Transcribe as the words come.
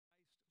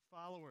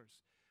followers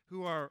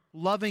who are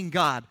loving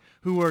God,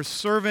 who are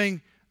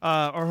serving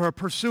or who are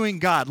pursuing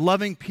God,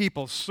 loving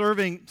people,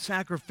 serving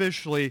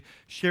sacrificially,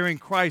 sharing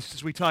Christ,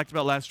 as we talked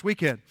about last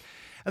weekend.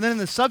 And then in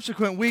the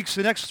subsequent weeks,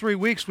 the next 3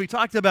 weeks, we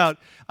talked about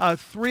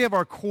three of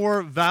our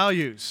core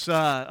values,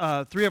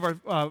 three of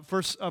our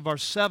first of our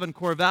 7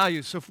 core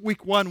values. So for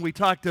week 1, we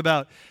talked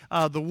about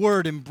the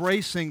Word,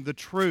 embracing the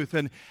truth,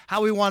 and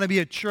how we want to be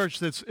a church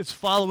that's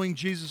following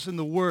Jesus in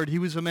the Word. He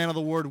was a man of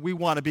the Word. We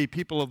want to be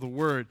people of the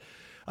Word.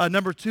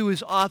 Number 2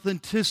 is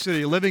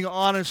authenticity, living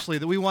honestly,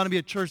 that we want to be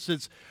a church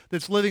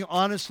that's living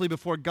honestly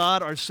before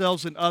God,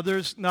 ourselves, and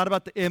others. Not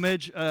about the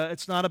image.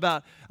 It's not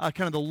about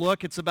kind of the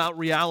look. It's about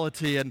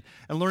reality and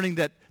learning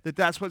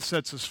that's what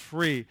sets us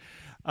free.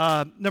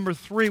 Number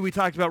 3, we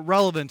talked about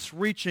relevance,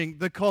 reaching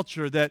the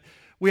culture, that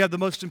we have the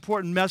most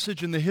important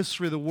message in the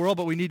history of the world,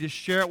 but we need to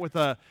share it with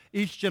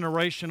each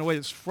generation in a way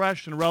that's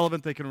fresh and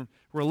relevant, they can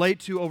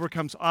relate to,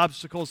 overcomes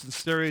obstacles and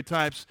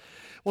stereotypes.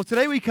 Well,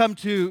 today we come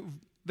to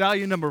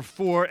value number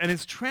 4, and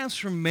it's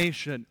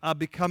transformation,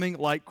 becoming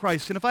like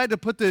Christ. And if I had to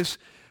put this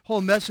whole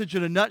message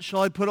in a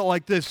nutshell, I'd put it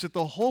like this, that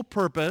the whole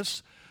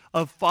purpose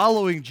of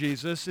following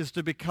Jesus is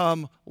to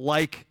become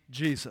like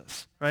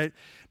Jesus, right?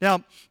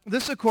 Now,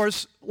 this, of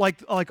course,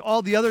 like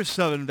all the other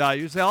 7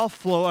 values, they all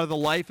flow out of the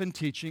life and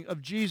teaching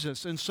of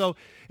Jesus. And so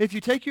if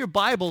you take your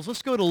Bibles,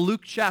 let's go to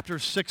Luke chapter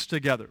 6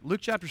 together.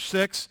 Luke chapter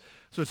 6,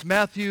 so it's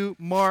Matthew,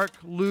 Mark,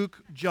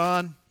 Luke,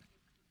 John,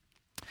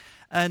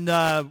 and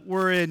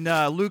we're in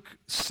Luke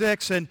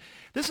 6, and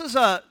this is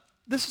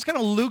kind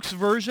of Luke's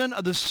version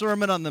of the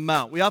Sermon on the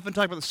Mount. We often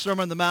talk about the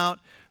Sermon on the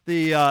Mount,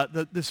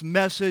 this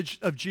message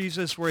of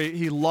Jesus where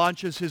he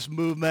launches his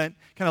movement,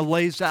 kind of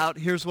lays out,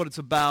 here's what it's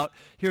about,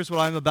 here's what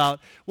I'm about.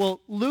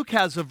 Well, Luke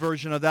has a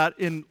version of that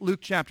in Luke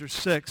chapter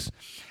 6,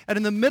 and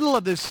in the middle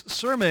of this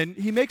sermon,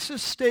 he makes a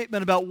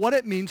statement about what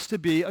it means to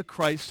be a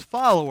Christ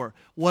follower,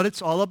 what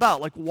it's all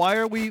about. Like, why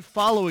are we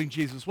following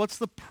Jesus? What's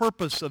the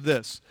purpose of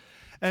this?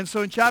 And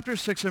so in chapter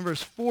 6 and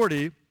verse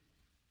 40,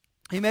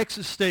 he makes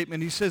a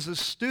statement. He says, a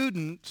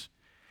student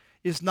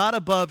is not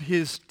above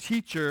his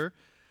teacher,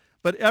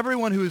 but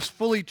everyone who is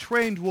fully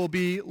trained will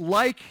be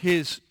like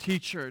his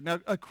teacher.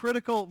 Now, a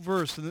critical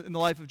verse in the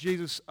life of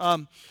Jesus.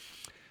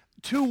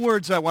 2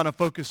 words I want to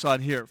focus on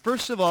here.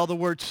 First of all, the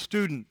word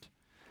student.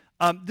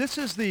 This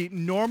is the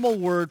normal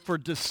word for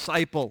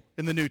disciple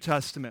in the New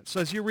Testament.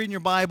 So as you read in your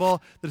Bible,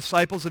 the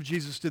disciples of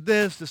Jesus did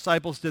this,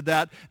 disciples did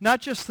that.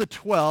 Not just the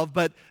 12,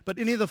 but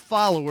any of the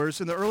followers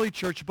in the early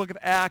church, the book of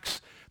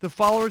Acts, the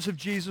followers of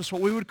Jesus,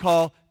 what we would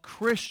call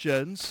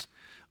Christians,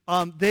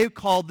 they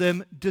called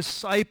them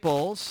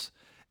disciples.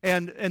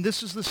 And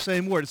this is the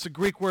same word. It's the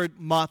Greek word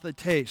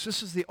mathetes.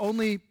 This is the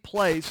only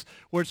place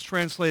where it's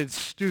translated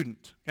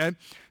student. Okay?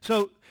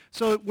 So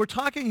we're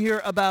talking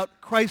here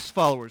about Christ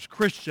followers,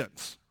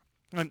 Christians.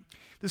 And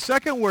the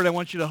second word I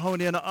want you to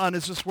hone in on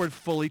is this word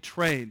fully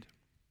trained.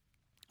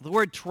 The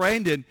word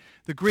trained in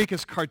the Greek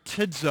is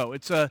kartizo.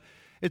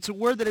 It's a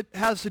word that it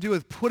has to do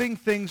with putting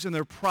things in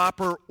their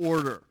proper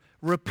order,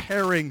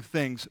 repairing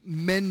things,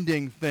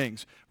 mending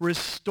things,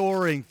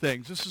 restoring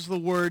things. This is the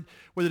word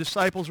where the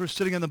disciples were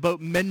sitting on the boat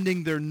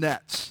mending their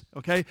nets,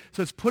 okay?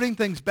 So it's putting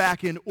things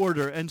back in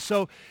order. And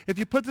so if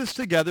you put this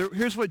together,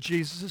 here's what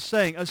Jesus is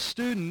saying. A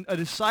student, a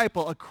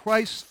disciple, a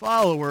Christ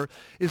follower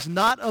is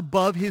not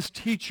above his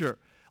teacher.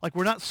 Like,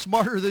 we're not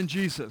smarter than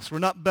Jesus. We're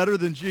not better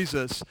than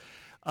Jesus.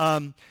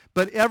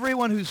 But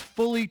everyone who's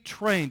fully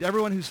trained,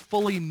 everyone who's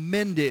fully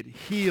mended,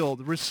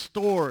 healed,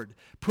 restored,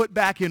 put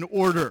back in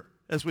order,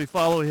 as we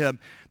follow him,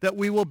 that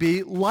we will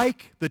be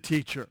like the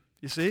teacher,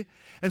 you see?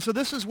 And so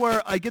this is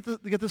where I get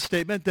the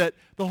statement that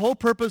the whole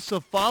purpose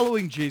of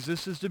following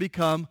Jesus is to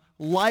become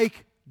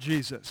like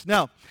Jesus.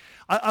 Now,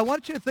 I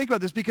want you to think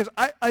about this because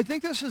I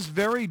think this is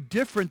very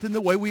different than the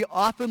way we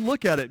often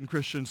look at it in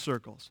Christian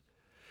circles.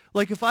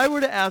 Like, if I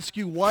were to ask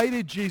you, why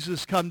did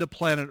Jesus come to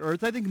planet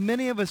Earth? I think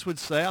many of us would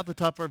say off the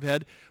top of our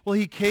head, well,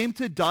 he came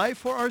to die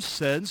for our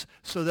sins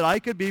so that I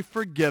could be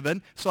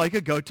forgiven, so I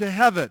could go to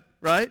heaven,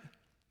 right?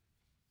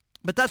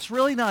 But that's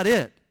really not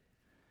it.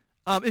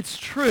 It's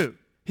true.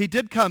 He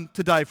did come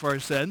to die for our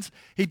sins.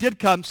 He did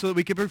come so that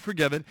we could be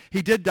forgiven.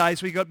 He did die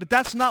so we could, but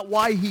that's not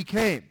why he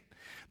came.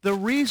 The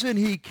reason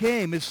he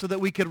came is so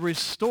that we could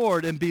restore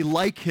and be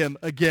like him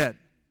again.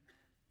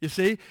 You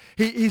see?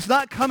 He's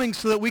not coming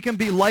so that we can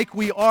be like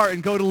we are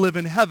and go to live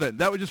in heaven.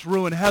 That would just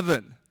ruin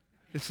heaven.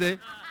 You see?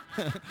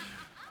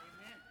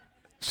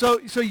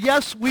 So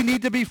yes, we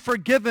need to be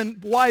forgiven.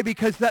 Why?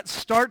 Because that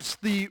starts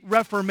the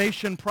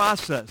reformation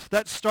process.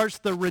 That starts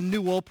the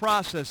renewal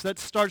process. That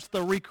starts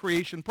the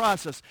recreation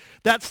process.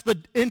 That's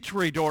the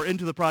entry door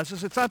into the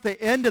process. It's not the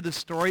end of the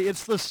story.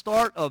 It's the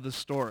start of the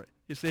story,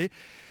 you see?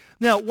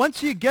 Now,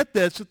 once you get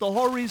this, that the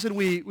whole reason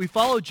we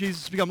follow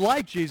Jesus, become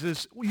like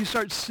Jesus, you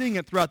start seeing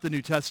it throughout the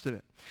New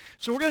Testament.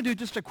 So we're going to do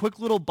just a quick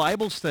little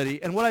Bible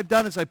study. And what I've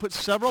done is I put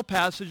several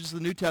passages of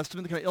the New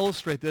Testament that kind of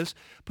illustrate this,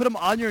 put them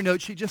on your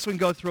note sheet just so we can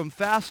go through them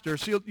faster.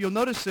 So you'll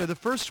notice there, the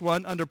first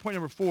one, under point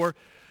number 4,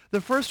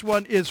 the first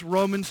one is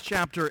Romans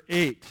chapter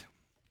 8.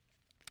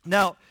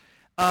 Now,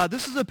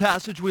 This is a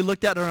passage we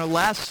looked at in our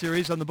last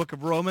series on the book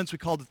of Romans. We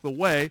called it The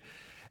Way.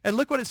 And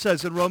look what it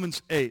says in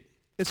Romans 8.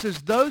 It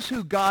says, those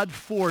who God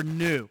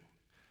foreknew.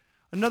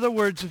 In other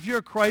words, if you're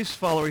a Christ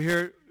follower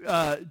here,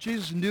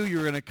 Jesus knew you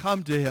were going to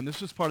come to him.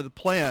 This was part of the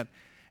plan.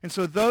 And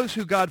so those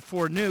who God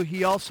foreknew,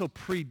 he also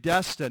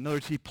predestined. In other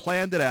words, he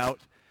planned it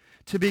out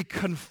to be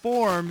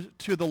conformed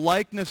to the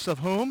likeness of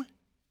whom?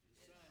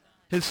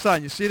 His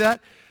son. You see that?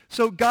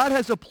 So God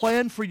has a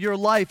plan for your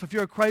life. If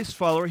you're a Christ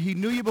follower, he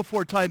knew you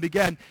before time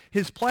began.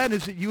 His plan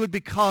is that you would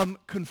become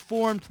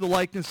conformed to the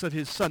likeness of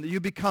his son, that you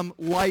become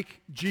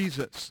like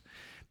Jesus.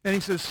 And he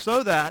says,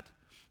 so that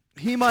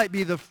he might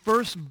be the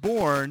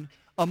firstborn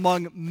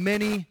among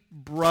many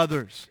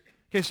brothers.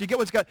 Okay, so you get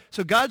what's God.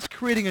 So God's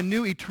creating a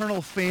new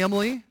eternal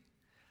family,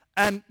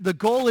 and the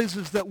goal is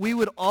that we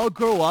would all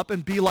grow up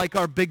and be like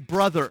our big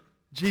brother,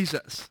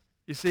 Jesus.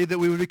 You see, that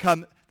we would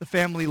become the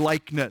family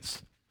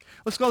likeness.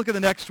 Let's go look at the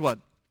next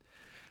one.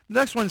 The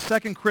next one is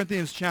 2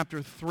 Corinthians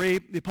chapter 3.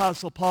 The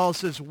Apostle Paul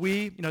says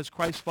we, as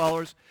Christ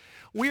followers,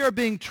 we are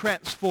being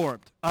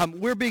transformed.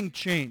 We're being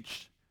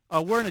changed.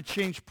 We're in a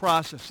change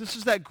process. This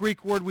is that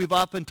Greek word we've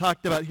often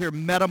talked about here,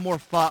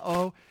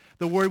 metamorphao,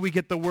 the word we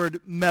get the word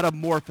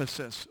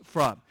metamorphosis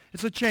from.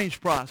 It's a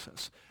change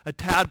process. A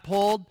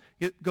tadpole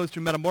goes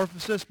through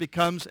metamorphosis,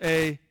 becomes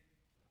a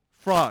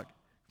frog.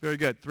 Very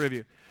good, three of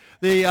you.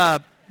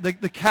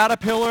 The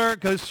caterpillar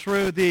goes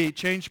through the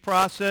change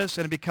process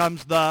and it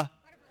becomes the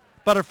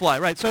butterfly,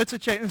 right? So it's a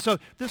change. And so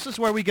this is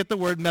where we get the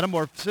word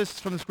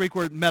metamorphosis from this Greek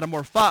word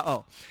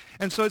metamorphao.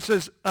 And so it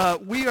says,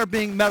 we are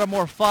being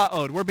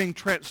metamorphoed. We're being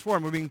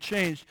transformed. We're being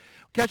changed.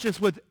 Catch this,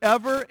 with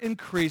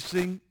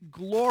ever-increasing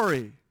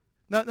glory.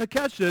 Now,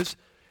 catch this.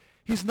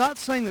 He's not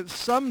saying that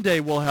someday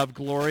we'll have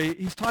glory.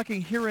 He's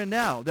talking here and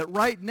now, that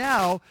right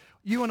now,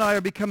 you and I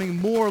are becoming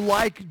more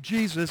like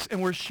Jesus,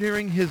 and we're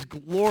sharing his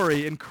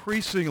glory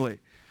increasingly.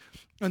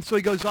 And so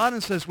he goes on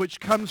and says, which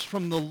comes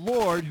from the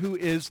Lord, who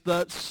is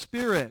the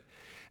Spirit.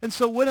 And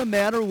so when a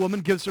man or a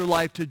woman gives their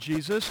life to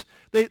Jesus,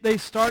 they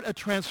start a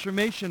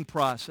transformation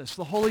process.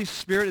 The Holy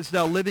Spirit is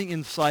now living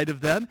inside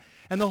of them,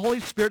 and the Holy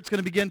Spirit's going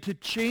to begin to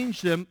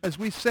change them, as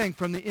we sang,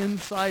 from the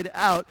inside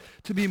out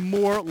to be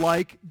more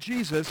like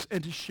Jesus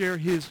and to share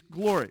his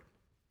glory.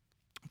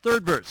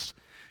 Third verse,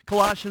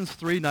 Colossians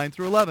 3, 9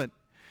 through 11.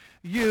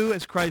 You,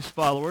 as Christ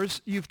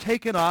followers, you've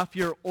taken off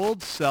your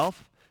old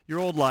self, your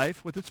old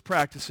life with its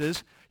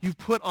practices. You've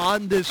put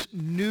on this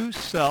new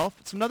self.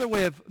 It's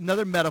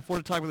another metaphor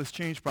to talk about this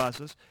change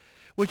process,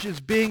 which is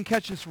being,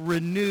 catch this,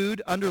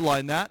 renewed,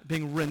 underline that,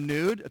 being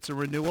renewed. It's a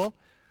renewal.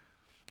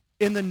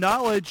 In the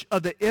knowledge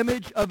of the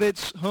image of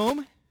its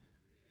whom?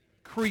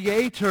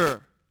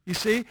 Creator. You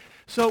see?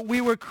 So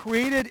we were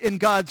created in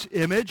God's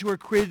image. We're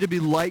created to be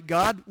like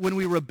God. When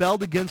we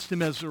rebelled against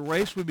him as a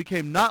race, we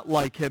became not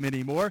like him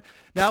anymore.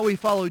 Now we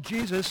follow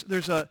Jesus.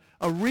 There's a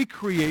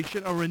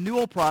recreation, a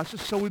renewal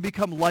process, so we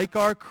become like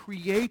our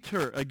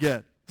Creator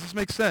again. Does this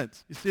make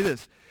sense? You see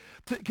this?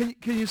 Can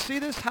you see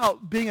this, how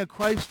being a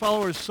Christ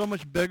follower is so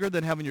much bigger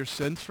than having your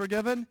sins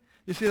forgiven?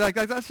 You see, like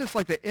that's just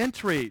like the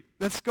entry.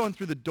 That's going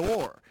through the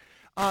door.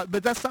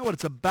 But that's not what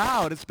it's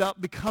about. It's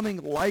about becoming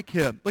like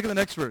him. Look at the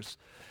next verse.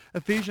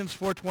 Ephesians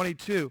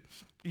 4:22.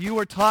 You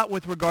were taught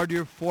with regard to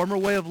your former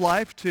way of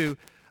life to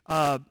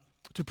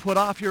put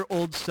off your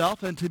old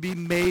self and to be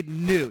made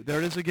new. There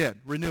it is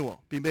again,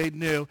 renewal. Be made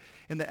new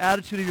in the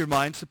attitude of your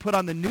minds, to put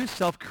on the new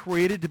self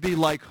created to be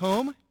like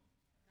whom?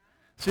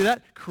 See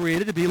that?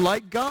 Created to be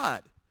like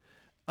God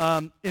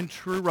in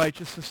true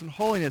righteousness and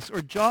holiness.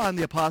 Or John,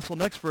 the apostle,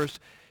 next verse,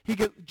 he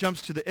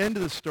jumps to the end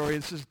of the story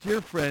and says,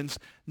 dear friends,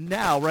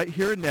 now, right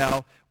here and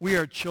now, we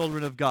are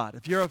children of God.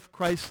 If you're a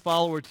Christ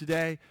follower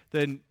today,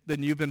 then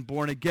you've been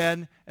born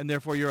again, and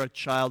therefore you're a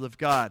child of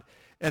God.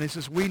 And he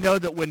says, we know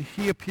that when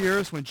he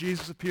appears, when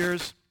Jesus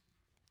appears,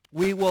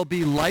 we will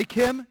be like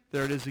him.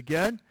 There it is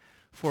again.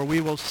 For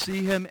we will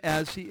see him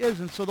as he is.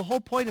 And so the whole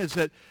point is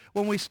that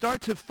when we start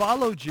to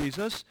follow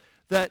Jesus,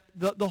 that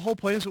the whole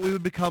point is that we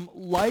would become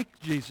like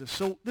Jesus.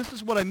 So this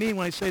is what I mean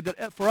when I say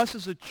that for us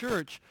as a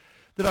church,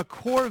 that a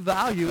core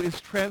value is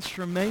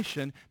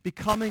transformation,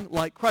 becoming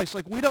like Christ.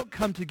 Like we don't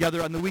come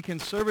together on the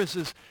weekend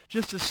services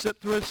just to sit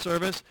through a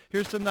service,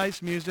 hear some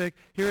nice music,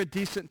 hear a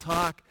decent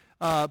talk,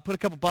 put a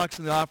couple bucks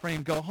in the offering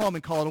and go home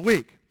and call it a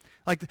week.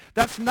 Like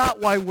that's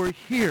not why we're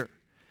here.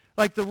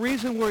 Like the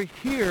reason we're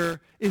here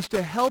is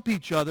to help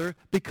each other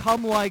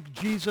become like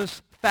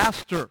Jesus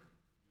faster.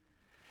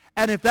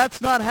 And if that's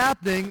not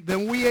happening,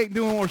 then we ain't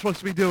doing what we're supposed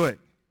to be doing.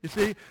 You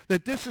see,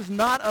 that this is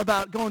not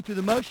about going through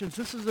the motions.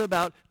 This is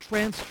about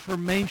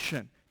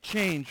transformation,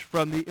 change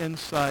from the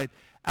inside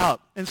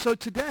out. And so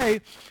today,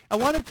 I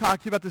want to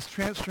talk to you about this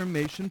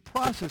transformation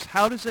process.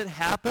 How does it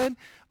happen?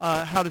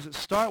 How does it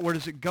start? Where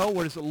does it go?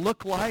 What does it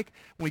look like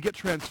when we get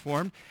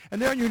transformed?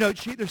 And there on your note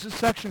sheet, there's a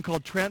section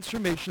called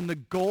Transformation, the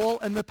Goal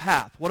and the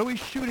Path. What are we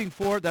shooting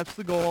for? That's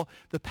the goal.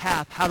 The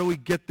path, how do we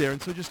get there?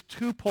 And so just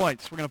 2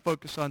 points we're going to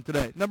focus on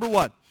today. Number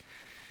one,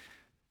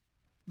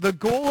 the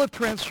goal of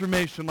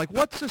transformation. Like,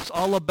 what's this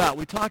all about?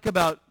 We talk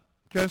about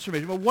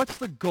transformation, but what's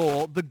the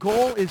goal? The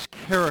goal is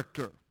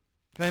character,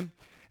 okay?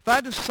 If I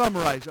had to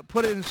summarize it,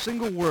 put it in a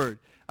single word,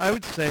 I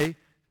would say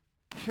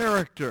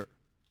character.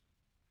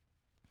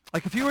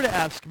 Like if you were to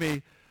ask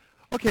me,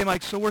 okay,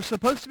 Mike, so we're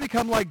supposed to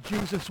become like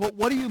Jesus.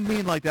 What do you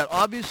mean like that?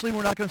 Obviously,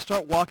 we're not going to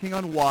start walking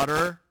on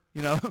water.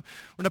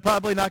 We're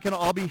probably not going to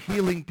all be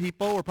healing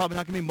people. We're probably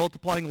not going to be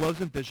multiplying loaves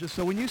and fishes.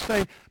 So when you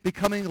say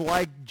becoming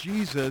like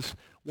Jesus,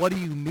 what do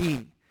you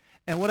mean?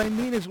 And what I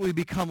mean is we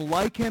become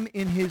like him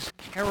in his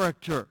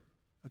character.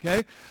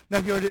 Okay?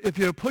 Now, if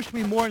you push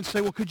me more and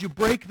say, well, could you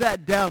break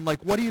that down?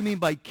 Like, what do you mean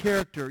by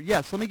character?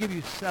 Yes, let me give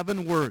you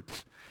 7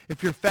 words.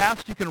 If you're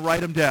fast, you can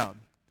write them down.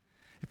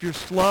 If you're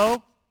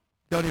slow,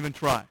 don't even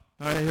try.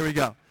 All right, here we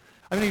go.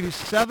 I'm going to give you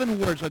 7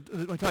 words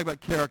when I talk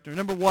about character.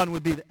 Number 1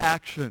 would be the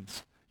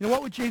actions.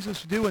 What would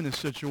Jesus do in this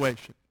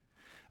situation?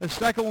 The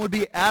second one would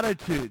be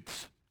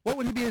attitudes. What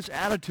would be his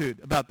attitude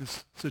about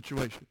this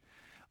situation?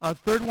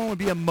 Third one would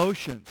be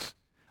emotions.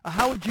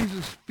 How would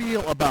Jesus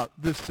feel about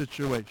this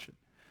situation?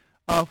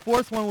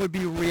 Fourth one would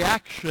be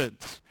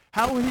reactions.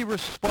 How would he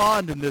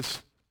respond in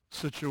this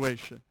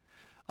situation?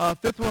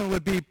 Fifth one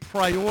would be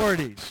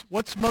priorities.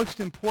 What's most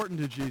important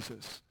to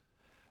Jesus?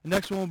 The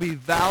next one would be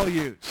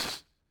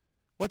values.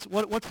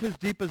 What's his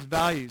deepest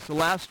values? The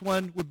last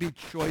one would be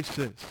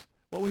choices.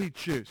 What would he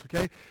choose?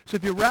 Okay? So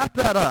if you wrap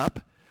that up,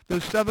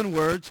 those 7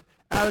 words,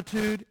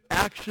 attitude,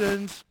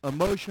 actions,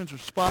 emotions,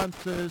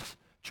 responses,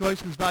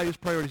 choices, values,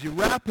 priorities, you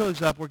wrap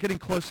those up, we're getting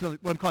close to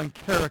what I'm calling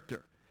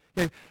character.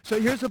 Okay?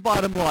 So here's the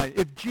bottom line.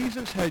 If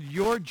Jesus had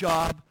your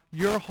job,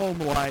 your home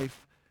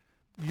life,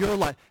 your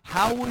life,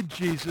 how would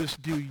Jesus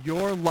do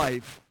your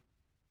life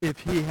if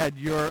he had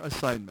your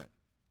assignment?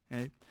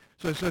 Okay?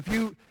 So if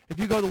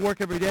you go to work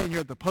every day and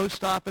you're at the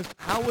post office,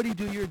 how would he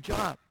do your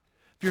job?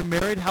 If you're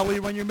married, how will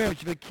you run your marriage?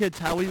 If you have kids,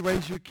 how will you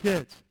raise your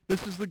kids?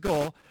 This is the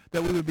goal,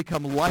 that we would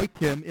become like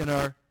him in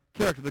our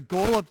character. The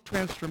goal of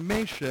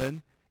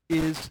transformation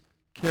is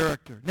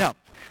character. Now,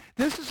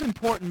 this is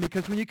important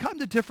because when you come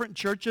to different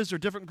churches or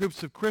different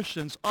groups of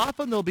Christians,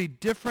 often there'll be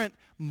different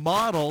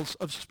models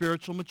of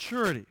spiritual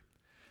maturity.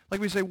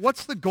 Like we say,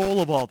 what's the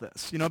goal of all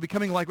this?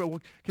 Becoming like,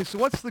 okay, so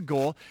what's the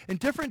goal? In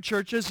different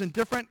churches, in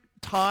different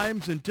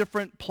times, in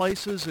different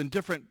places, in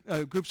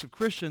different groups of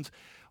Christians,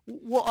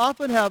 we'll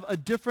often have a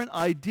different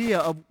idea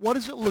of what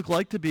does it look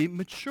like to be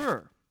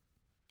mature.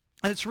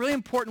 And it's really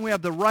important we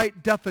have the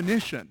right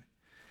definition,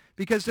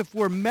 because if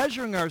we're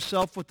measuring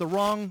ourselves with the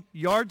wrong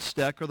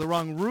yardstick or the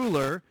wrong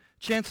ruler,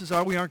 chances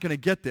are we aren't going to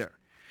get there.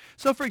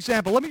 So for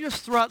example, let me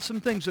just throw out some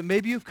things that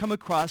maybe you've come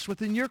across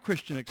within your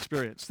Christian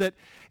experience, that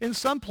in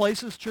some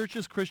places,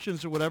 churches,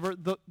 Christians, or whatever,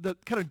 the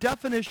kind of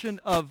definition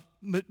of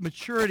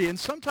maturity, and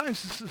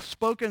sometimes this is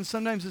spoken,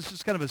 sometimes it's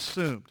just kind of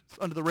assumed. It's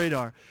under the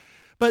radar.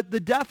 But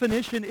the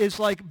definition is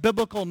like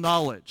biblical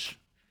knowledge.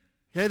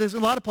 Okay, there's a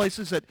lot of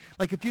places that,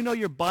 like if you know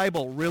your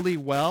Bible really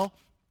well,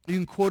 you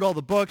can quote all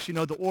the books, you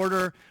know the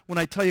order. When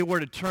I tell you where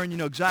to turn, you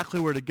know exactly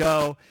where to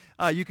go.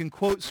 You can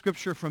quote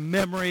scripture from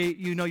memory.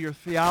 You know your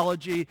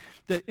theology.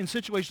 That in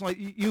situations like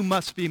you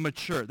must be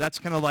mature. That's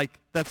kind of like,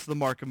 that's the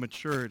mark of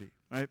maturity,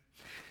 right?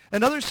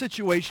 In other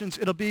situations,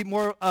 it'll be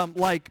more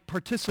like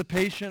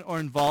participation or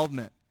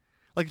involvement.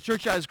 Like the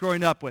church I was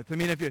growing up with. I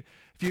mean,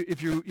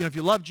 if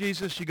you love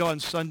Jesus, you go on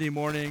Sunday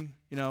morning.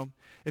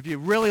 If you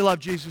really love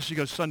Jesus, you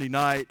go Sunday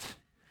night.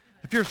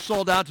 If you're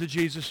sold out to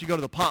Jesus, you go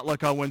to the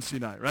potluck on Wednesday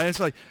night, right? It's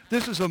like,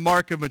 this is a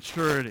mark of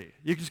maturity.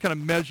 You can just kind of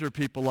measure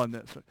people on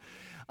this.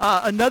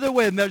 Another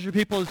way to measure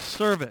people is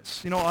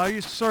service. Are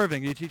you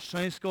serving? You teach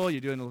Sunday school,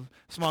 you do in a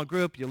small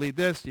group, you lead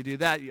this, you do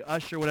that, you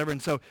usher, whatever.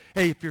 And so,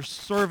 hey, if you're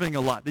serving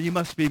a lot, then you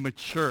must be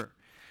mature.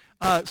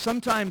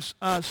 Sometimes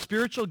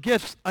spiritual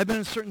gifts, I've been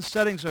in certain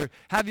settings, or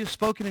have you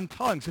spoken in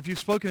tongues? If you've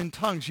spoken in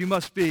tongues, you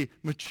must be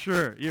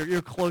mature.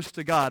 You're close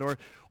to God.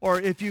 Or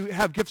if you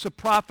have gifts of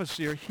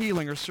prophecy or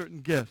healing or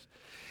certain gifts.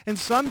 In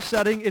some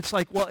setting, it's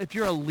like, well, if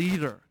you're a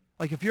leader,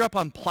 like if you're up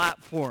on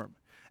platform,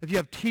 if you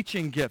have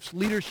teaching gifts,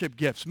 leadership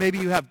gifts, maybe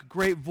you have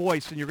great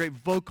voice and you're a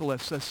great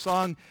vocalist, a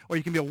song, or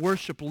you can be a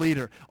worship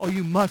leader. Oh,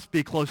 you must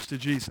be close to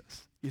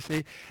Jesus. You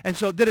see? And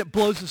so then it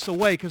blows us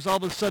away because all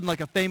of a sudden, like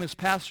a famous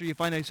pastor, you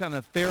find out he's had an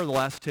affair the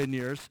last 10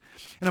 years,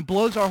 and it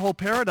blows our whole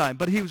paradigm.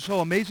 But he was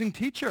so amazing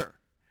teacher.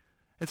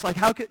 It's like,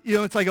 how could,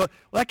 it's like, well,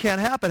 that can't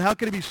happen. How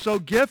could he be so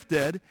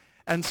gifted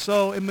and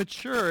so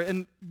immature?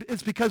 And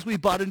it's because we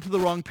bought into the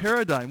wrong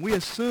paradigm. We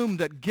assume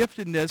that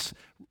giftedness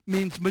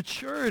means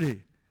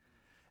maturity.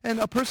 And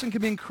a person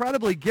can be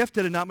incredibly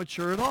gifted and not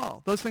mature at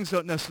all. Those things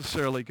don't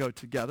necessarily go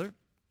together.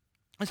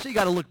 And so you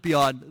got to look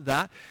beyond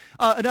that.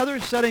 In other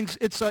settings,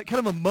 it's kind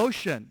of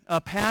emotion,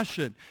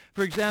 passion.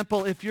 For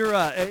example, if you're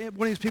one of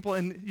these people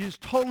and you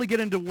just totally get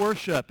into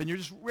worship and you're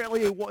just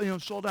really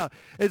sold out,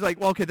 it's like,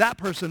 well, okay, that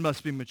person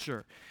must be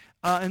mature.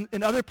 And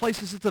in other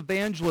places, it's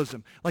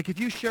evangelism. Like if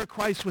you share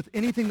Christ with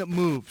anything that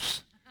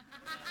moves,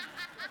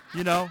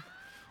 or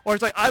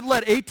it's like, I've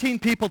led 18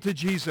 people to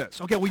Jesus.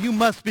 Okay, well, you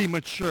must be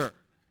mature.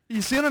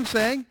 You see what I'm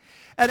saying?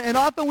 And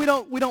often we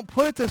don't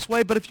put it this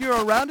way, but if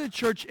you're around a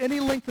church any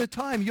length of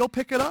time, you'll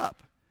pick it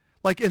up.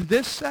 Like in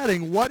this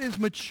setting, what is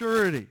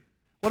maturity?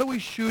 What are we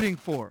shooting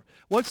for?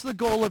 What's the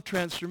goal of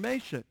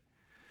transformation?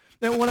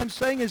 And what I'm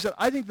saying is that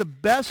I think the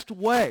best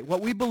way, what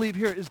we believe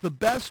here, is the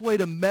best way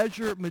to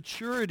measure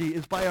maturity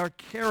is by our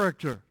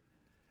character.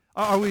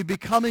 Are we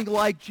becoming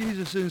like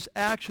Jesus in his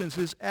actions,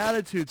 his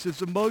attitudes,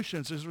 his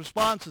emotions, his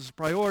responses, his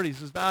priorities,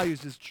 his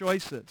values, his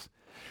choices?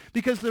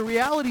 Because the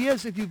reality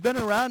is, if you've been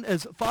around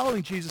as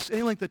following Jesus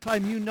any length of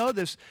time, you know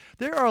this.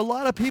 There are a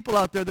lot of people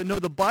out there that know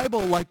the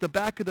Bible like the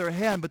back of their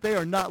hand, but they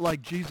are not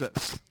like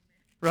Jesus,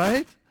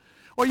 right?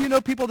 Or you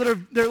know people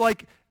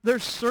that they're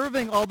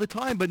serving all the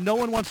time, but no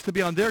one wants to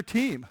be on their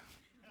team.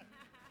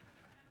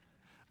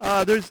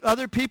 There's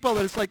other people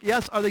that it's like,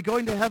 yes, are they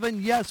going to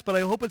heaven? Yes, but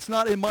I hope it's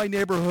not in my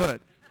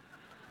neighborhood.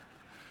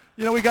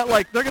 You know, we got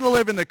they're going to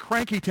live in the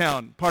cranky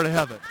town part of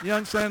heaven. You know what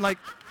I'm saying? Like,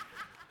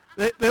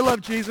 they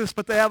love Jesus,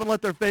 but they haven't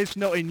let their face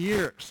know in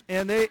years.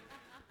 And they're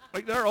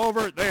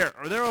over there,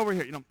 or they're over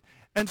here, you know.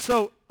 And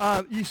so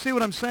you see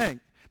what I'm saying.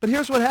 But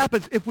here's what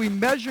happens. If we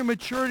measure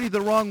maturity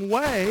the wrong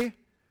way,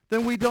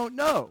 then we don't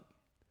know.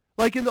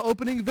 Like in the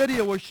opening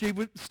video where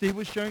Steve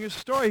was sharing his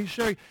story. He's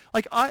sharing,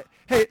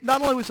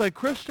 not only was I a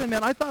Christian,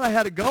 man, I thought I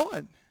had it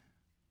going.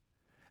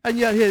 And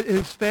yet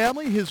his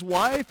family, his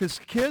wife, his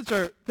kids,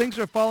 things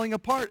are falling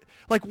apart.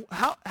 Like,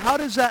 how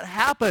does that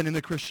happen in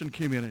the Christian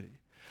community?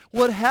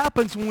 What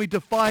happens when we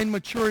define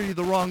maturity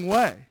the wrong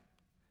way?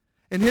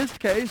 In his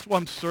case, well,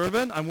 I'm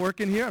serving, I'm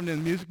working here, I'm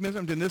doing music ministry,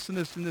 I'm doing this and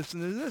this and this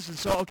and this. And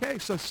so,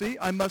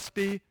 I must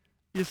be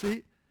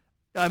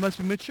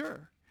mature.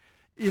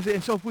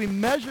 And so if we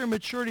measure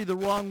maturity the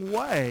wrong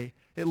way,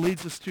 it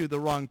leads us to the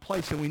wrong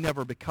place, and we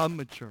never become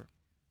mature.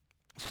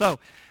 So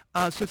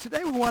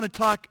today we want to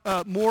talk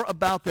more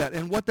about that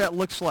and what that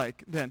looks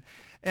like then.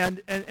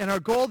 And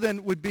our goal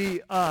then would be,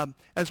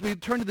 as we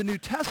turn to the New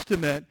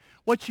Testament,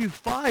 what you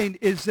find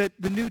is that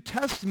the New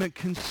Testament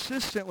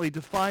consistently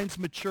defines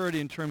maturity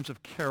in terms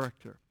of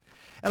character.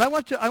 And I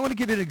want to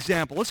give you an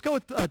example. Let's go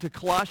to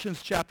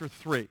Colossians chapter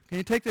 3. Can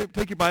you take your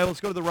Bible?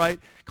 Let's go to the right.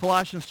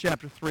 Colossians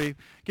chapter 3.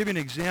 Give you an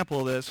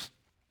example of this.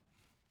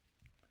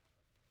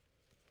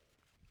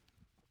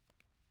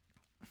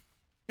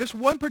 There's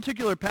one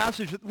particular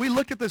passage. We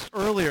looked at this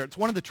earlier. It's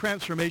one of the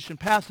transformation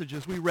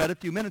passages we read a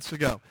few minutes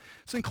ago.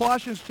 It's in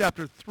Colossians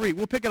chapter 3.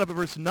 We'll pick it up at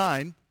verse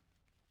 9.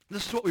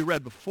 This is what we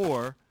read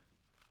before.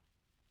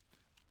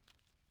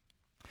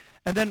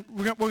 And then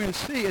what we're going to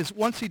see is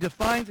once he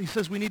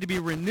says we need to be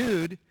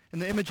renewed in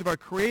the image of our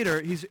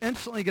Creator, he's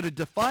instantly going to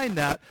define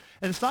that.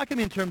 And it's not going to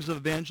be in terms of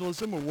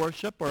evangelism or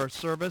worship or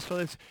service. So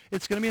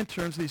it's going to be in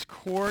terms of these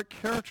core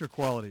character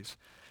qualities.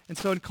 And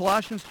so in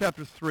Colossians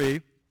chapter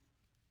 3,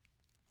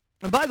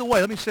 and by the way,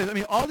 let me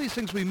say, all these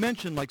things we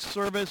mentioned, like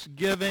service,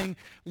 giving,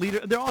 leader,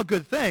 they're all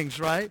good things,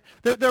 right?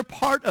 They're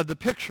part of the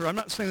picture. I'm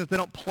not saying that they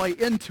don't play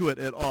into it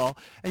at all,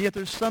 and yet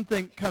there's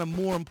something kind of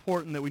more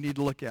important that we need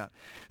to look at.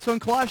 So in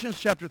Colossians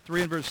chapter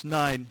 3 and verse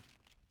 9,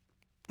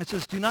 it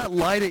says, do not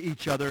lie to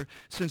each other,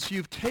 since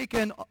you've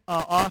taken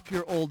off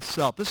your old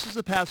self. This is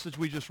the passage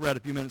we just read a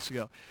few minutes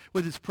ago.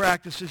 With its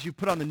practices, you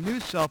put on the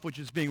new self, which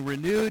is being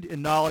renewed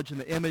in knowledge in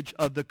the image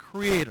of the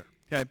Creator.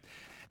 Okay?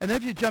 And then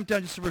if you jump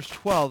down just to verse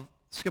 12,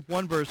 skip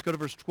one verse, go to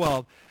verse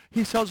 12.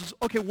 He tells us,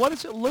 okay, what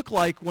does it look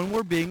like when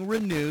we're being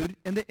renewed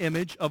in the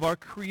image of our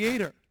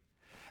Creator?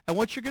 And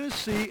what you're going to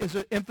see is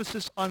an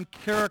emphasis on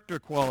character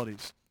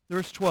qualities.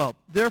 Verse 12,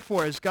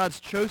 therefore, as God's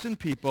chosen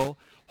people,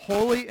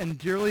 holy and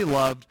dearly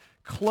loved,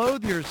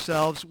 clothe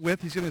yourselves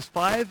with, he's giving us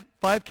five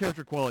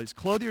character qualities.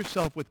 Clothe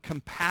yourself with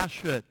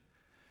compassion.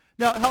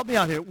 Now, help me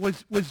out here.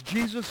 Was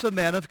Jesus a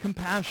man of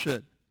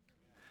compassion?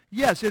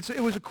 Yes,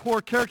 it was a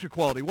core character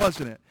quality,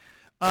 wasn't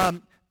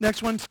it?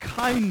 Next one's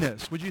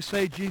kindness. Would you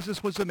say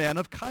Jesus was a man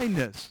of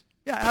kindness?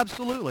 Yeah,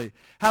 absolutely.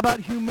 How about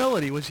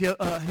humility? Was he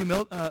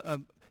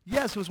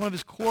yes, it was one of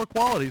his core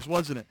qualities,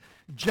 wasn't it?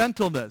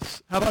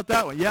 Gentleness. How about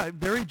that one? Yeah,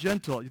 very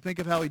gentle. You think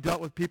of how he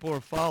dealt with people who are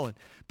fallen.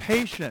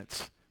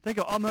 Patience. Think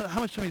of how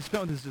much time he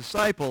spent with his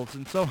disciples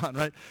and so on,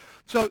 right?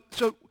 So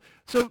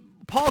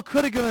Paul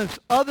could have given us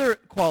other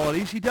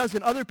qualities. He does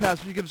in other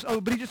passages. He gives,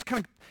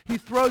 but he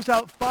throws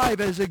out 5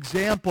 as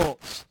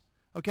examples.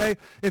 Okay?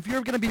 If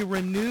you're going to be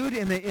renewed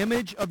in the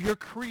image of your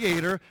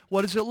Creator,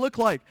 what does it look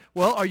like?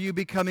 Well, are you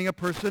becoming a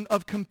person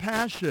of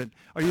compassion?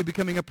 Are you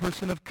becoming a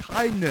person of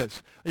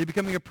kindness? Are you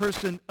becoming a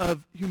person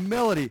of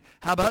humility?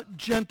 How about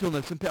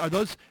gentleness? Are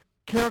those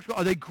character,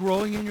 are they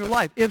growing in your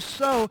life? If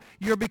so,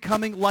 you're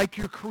becoming like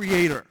your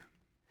Creator.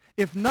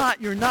 If not,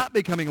 you're not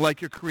becoming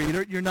like your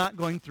Creator. You're not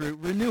going through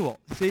renewal.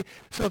 See?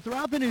 So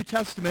throughout the New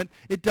Testament,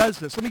 it does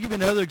this. Let me give you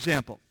another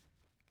example.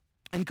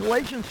 In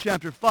Galatians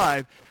chapter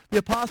 5, the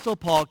Apostle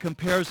Paul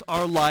compares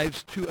our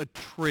lives to a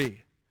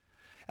tree.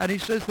 And he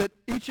says that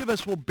each of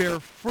us will bear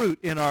fruit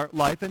in our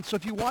life. And so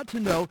if you want to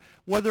know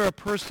whether a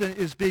person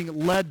is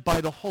being led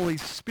by the Holy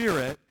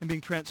Spirit and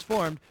being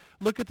transformed,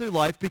 look at their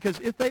life, because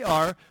if they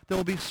are, there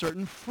will be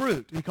certain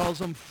fruit. He calls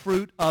them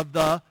fruit of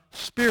the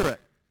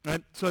Spirit.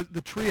 Right? So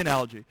the tree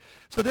analogy.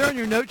 So there on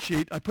your note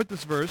sheet, I put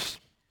this verse,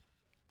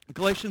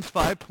 Galatians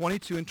 5,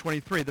 22 and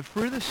 23. The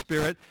fruit of the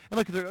Spirit, and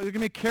look, there are going to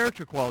be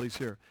character qualities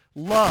here.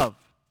 Love,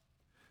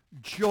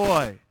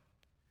 joy,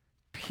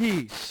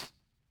 peace,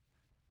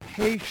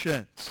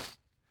 patience,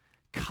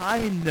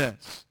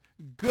 kindness,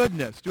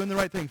 goodness, doing the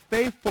right thing,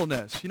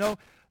 faithfulness,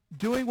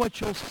 doing what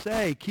you'll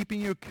say,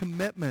 keeping your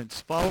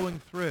commitments, following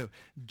through,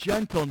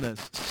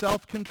 gentleness,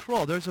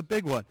 self-control. There's a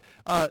big one.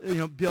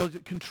 Be able to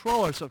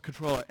control ourselves,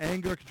 control our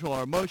anger, control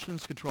our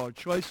emotions, control our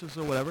choices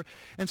or whatever.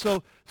 And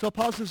so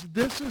Paul says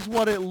this is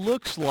what it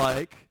looks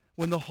like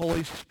when the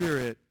Holy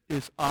Spirit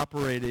is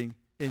operating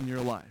in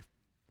your life.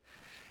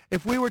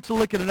 If we were to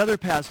look at another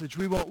passage,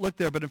 we won't look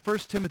there, but in 1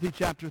 Timothy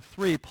chapter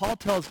 3, Paul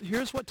tells,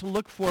 here's what to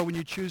look for when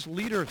you choose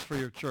leaders for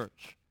your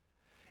church.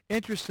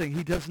 Interesting.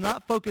 He does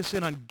not focus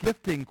in on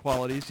gifting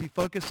qualities. He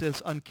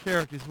focuses on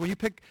characters. When you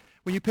pick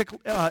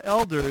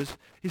elders,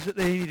 he said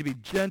they need to be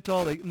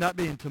gentle, they not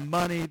be into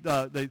money,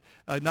 they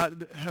not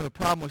have a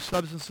problem with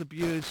substance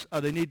abuse.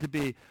 They need to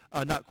be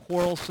not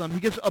quarrelsome. He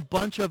gives a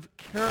bunch of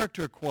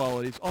character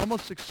qualities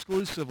almost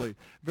exclusively.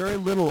 Very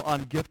little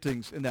on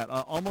giftings in that,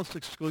 almost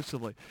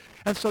exclusively.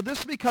 And so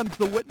this becomes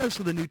the witness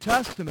of the New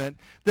Testament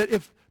that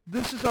if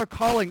this is our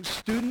calling,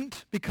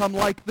 student become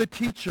like the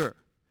teacher.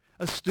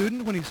 A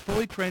student, when he's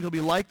fully trained, will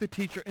be like the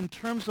teacher in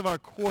terms of our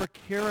core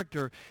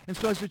character. And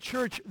so as a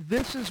church,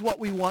 this is what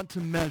we want to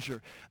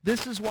measure.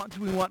 This is what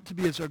we want to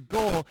be as our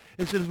goal,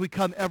 is that as we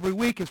come every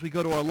week, as we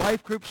go to our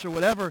life groups or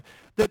whatever,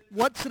 that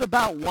what's it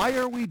about? Why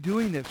are we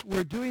doing this?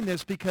 We're doing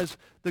this because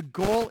the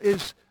goal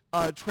is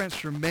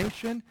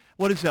transformation.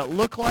 What does that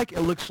look like?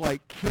 It looks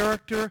like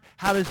character.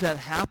 How does that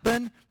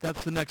happen?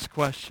 That's the next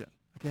question.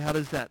 Okay, how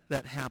does that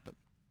happen?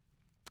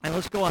 And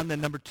let's go on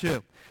then, number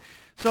 2.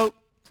 So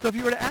if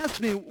you were to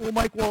ask me, well,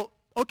 Mike,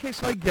 okay,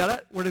 so I get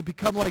it. We're to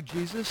become like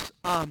Jesus,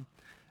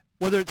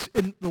 whether it's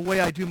in the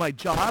way I do my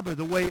job or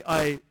the way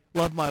I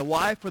love my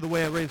wife or the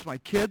way I raise my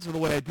kids or the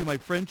way I do my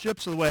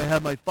friendships or the way I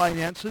have my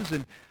finances.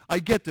 And I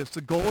get this. The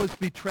goal is to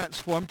be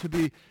transformed, to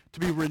be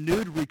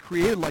renewed,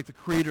 recreated like the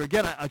Creator.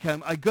 Again,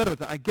 I'm good with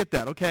that. I get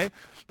that, okay?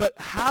 But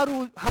how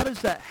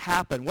does that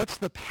happen? What's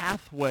the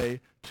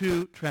pathway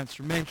to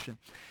transformation?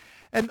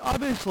 And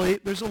obviously,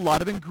 there's a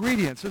lot of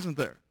ingredients, isn't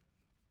there?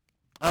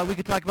 We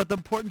could talk about the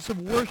importance of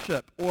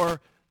worship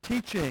or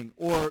teaching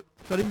or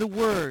studying the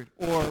Word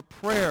or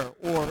prayer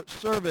or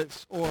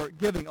service or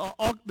giving.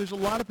 There's a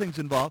lot of things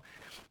involved.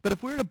 But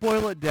if we were to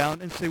boil it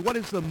down and say, what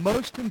is the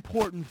most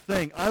important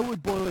thing, I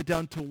would boil it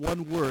down to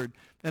one word,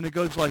 and it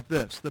goes like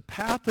this. The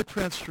path to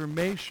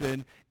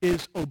transformation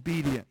is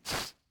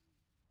obedience.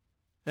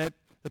 Okay?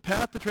 The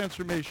path to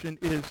transformation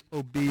is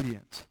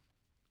obedience.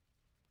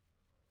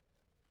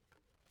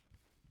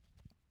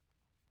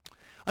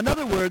 In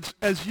other words,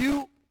 as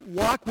you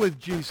walk with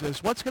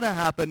Jesus, what's going to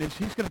happen is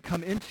he's going to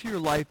come into your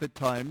life at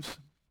times,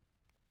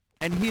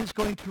 and he is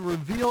going to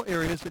reveal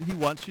areas that he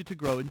wants you to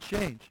grow and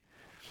change.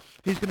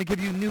 He's going to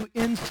give you new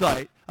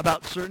insight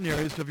about certain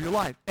areas of your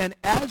life. And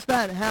as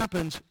that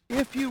happens,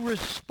 if you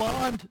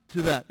respond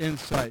to that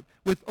insight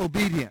with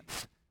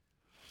obedience,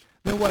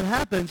 then what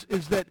happens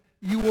is that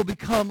you will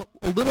become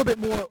a little bit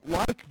more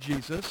like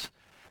Jesus,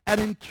 and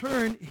in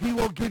turn, he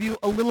will give you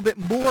a little bit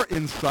more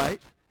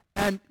insight,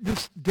 and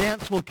this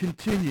dance will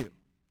continue.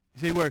 You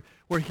see,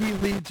 where he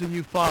leads and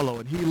you follow,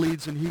 and he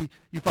leads and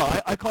you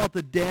follow. I call it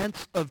the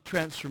dance of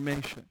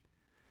transformation.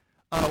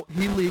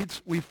 He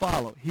leads, we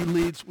follow. He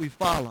leads, we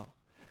follow.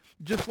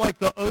 Just like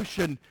the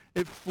ocean,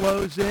 it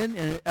flows in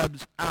and it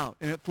ebbs out,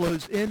 and it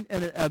flows in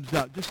and it ebbs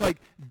out. Just like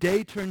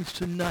day turns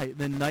to night,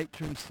 then night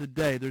turns to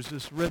day. There's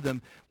this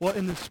rhythm. Well,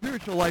 in the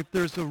spiritual life,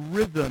 there's a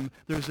rhythm.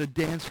 There's a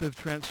dance of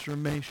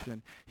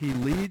transformation. He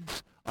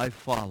leads, I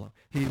follow.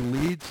 He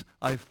leads,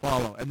 I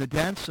follow. And the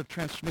dance of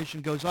transformation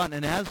goes on.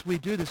 And as we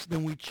do this,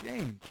 then we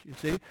change, you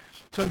see.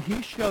 So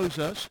he shows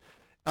us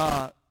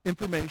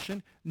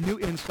information, new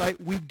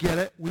insight. We get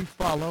it. We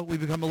follow. We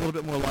become a little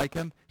bit more like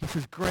him. He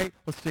says, great,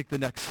 let's take the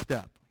next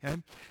step.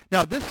 Okay?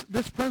 Now,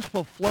 this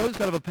principle flows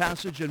out of a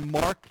passage in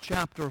Mark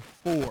chapter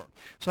 4.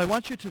 So I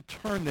want you to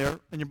turn there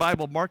in your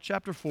Bible, Mark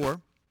chapter 4.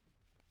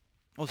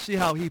 We'll see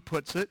how he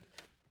puts it.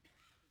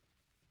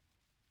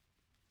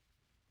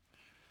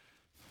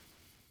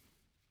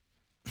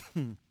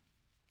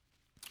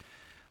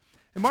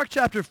 In Mark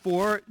chapter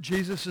 4,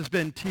 Jesus has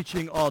been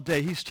teaching all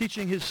day. He's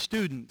teaching his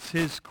students,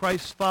 his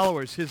Christ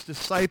followers, his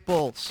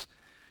disciples,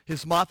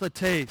 his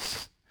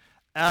mathetes.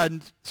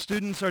 And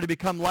students are to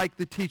become like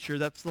the teacher.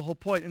 That's the whole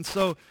point. And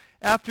so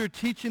after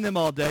teaching them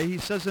all day, he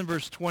says in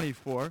verse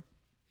 24,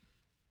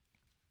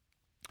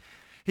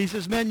 he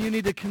says, men, you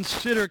need to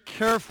consider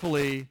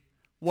carefully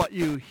what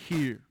you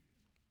hear.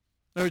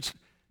 In other words,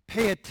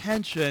 pay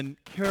attention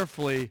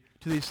carefully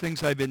to these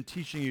things I've been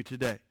teaching you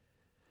today.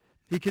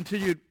 He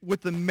continued,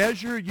 with the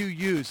measure you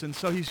use. And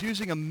so he's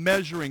using a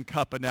measuring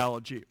cup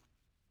analogy.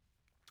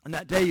 And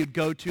that day you'd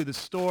go to the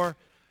store,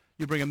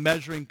 you'd bring a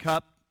measuring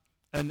cup,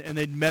 and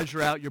they'd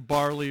measure out your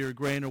barley or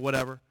grain or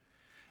whatever.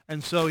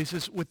 And so he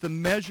says, with the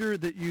measure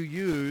that you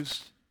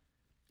use,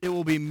 it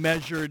will be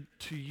measured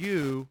to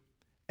you,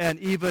 and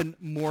even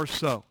more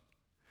so.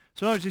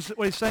 So in other words,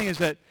 what he's saying is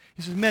that,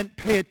 he says, men,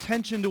 pay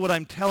attention to what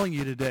I'm telling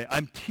you today.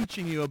 I'm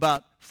teaching you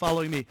about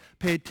following me.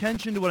 Pay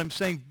attention to what I'm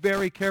saying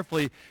very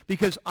carefully,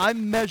 because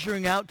I'm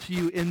measuring out to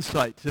you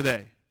insight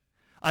today.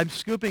 I'm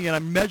scooping and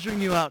I'm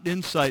measuring you out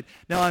insight.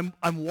 Now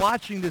I'm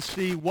watching to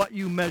see what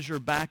you measure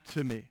back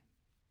to me.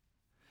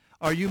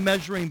 Are you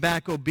measuring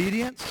back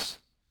obedience?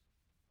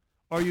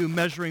 Or are you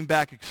measuring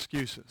back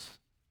excuses?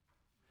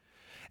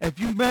 If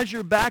you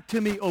measure back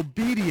to me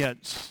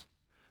obedience,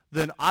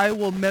 then I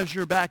will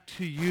measure back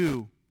to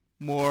you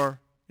more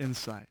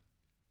insight.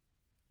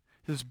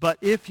 He says, but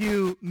if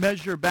you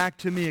measure back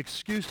to me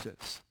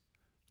excuses,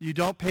 you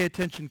don't pay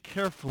attention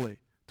carefully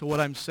to what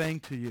I'm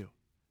saying to you.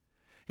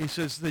 He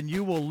says, then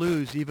you will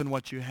lose even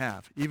what you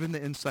have, even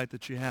the insight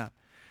that you have.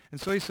 And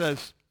so he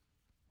says,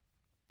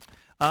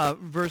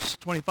 verse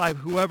 25,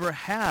 whoever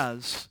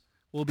has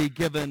will be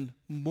given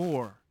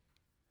more.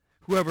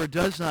 Whoever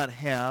does not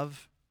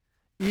have,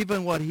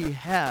 even what he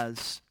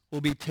has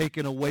will be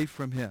taken away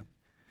from him.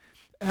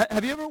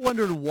 Have you ever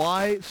wondered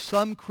why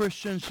some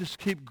Christians just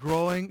keep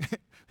growing,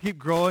 keep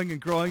growing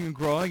and growing and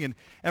growing, and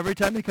every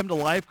time they come to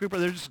life group,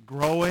 they're just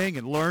growing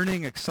and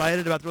learning,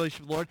 excited about the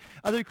relationship with the Lord?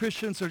 Other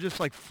Christians are just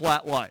like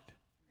flat-lined.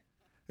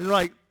 They're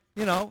like,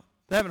 they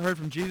haven't heard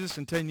from Jesus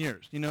in 10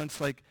 years. It's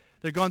like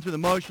they're going through the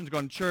motions,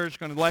 going to church,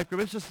 going to life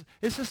group.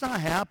 It's just not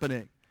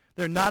happening.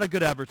 They're not a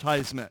good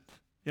advertisement.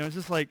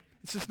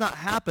 It's just not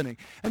happening.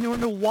 And you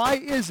wonder, why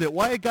is it?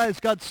 Why has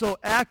God so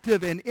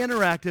active and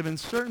interactive in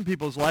certain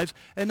people's lives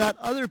and not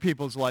other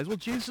people's lives? Well,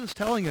 Jesus is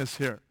telling us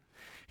here.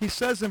 He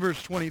says in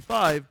verse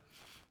 25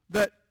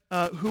 that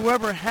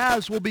whoever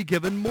has will be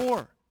given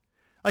more.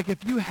 Like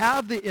if you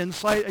have the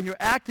insight and you're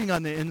acting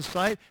on the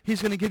insight,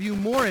 he's going to give you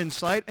more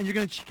insight and you're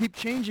going to keep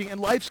changing and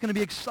life's going to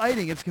be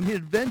exciting. It's going to be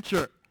an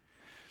adventure.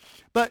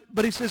 But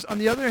he says, on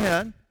the other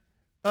hand,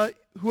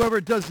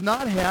 whoever does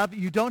not have,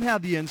 you don't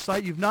have the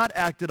insight, you've not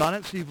acted on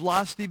it, so you've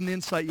lost even the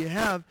insight you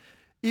have,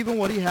 even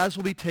what he has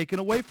will be taken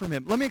away from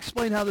him. Let me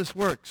explain how this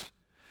works.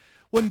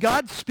 When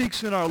God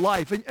speaks in our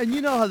life, and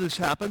you know how this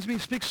happens, he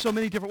speaks so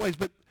many different ways,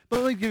 but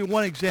let me give you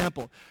one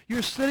example.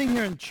 You're sitting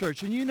here in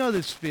church, and you know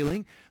this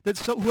feeling that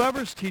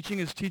whoever's teaching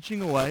is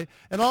teaching away,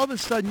 and all of a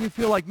sudden you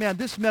feel like, man,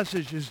 this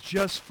message is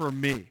just for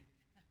me.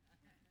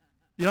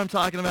 You know what I'm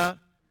talking about?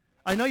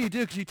 I know you do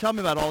because you tell me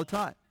about it all the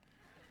time.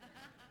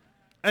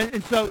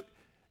 And so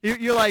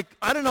you're like,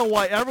 I don't know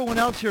why everyone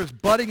else here is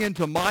butting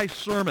into my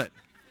sermon.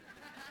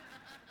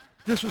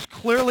 This was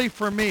clearly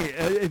for me.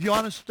 If you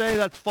want to stay,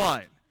 that's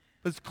fine.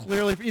 But it's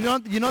clearly, you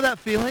know that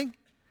feeling?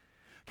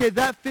 Okay,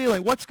 that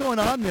feeling, what's going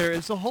on there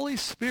is the Holy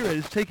Spirit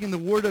is taking the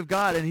Word of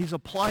God and he's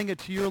applying it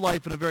to your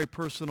life in a very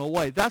personal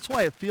way. That's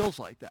why it feels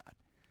like that.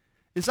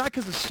 It's not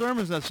because the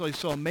sermon is necessarily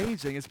so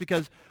amazing. It's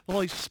because the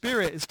Holy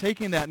Spirit is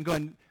taking that and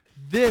going,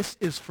 this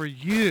is for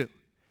you.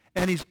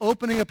 And he's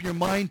opening up your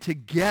mind to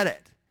get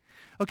it.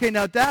 Okay,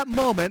 now at that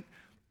moment,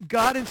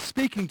 God is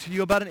speaking to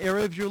you about an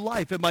area of your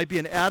life. It might be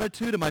an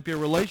attitude. It might be a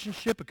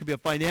relationship. It could be a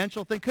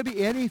financial thing. It could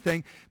be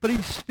anything. But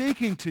he's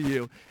speaking to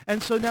you.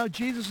 And so now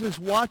Jesus is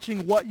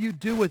watching what you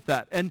do with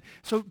that. And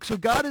so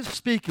God is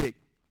speaking.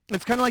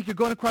 It's kind of like you're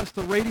going across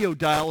the radio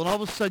dial, and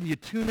all of a sudden you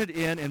tune it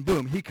in, and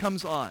boom, he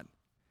comes on.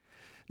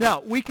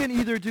 Now, we can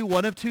either do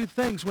one of two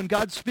things. When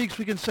God speaks,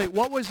 we can say,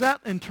 what was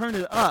that? And turn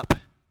it up.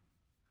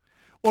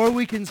 Or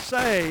we can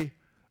say,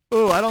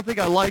 oh, I don't think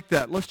I like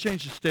that. Let's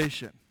change the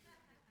station,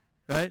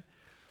 right?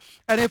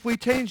 And if we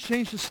change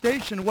the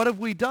station, what have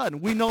we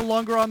done? We no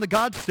longer on the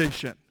God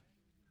station.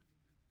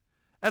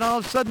 And all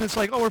of a sudden, it's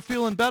like, oh, we're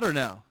feeling better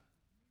now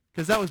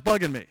because that was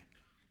bugging me.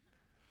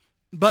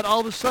 But all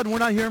of a sudden, we're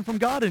not hearing from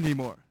God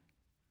anymore.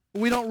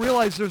 We don't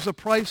realize there's a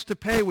price to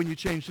pay when you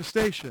change the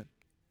station.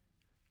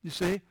 You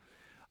see?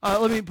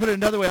 Let me put it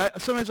another way.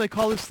 Sometimes I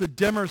call this the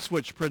dimmer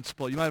switch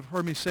principle. You might have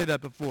heard me say that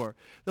before.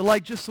 They're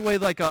like just the way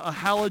like a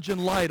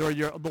halogen light or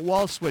the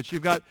wall switch.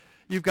 You've got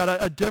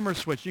a dimmer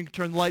switch. You can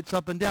turn the lights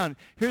up and down.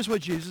 Here's what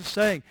Jesus is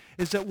saying,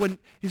 is that when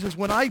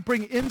I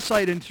bring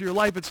insight into your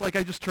life, it's like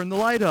I just turn the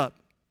light up.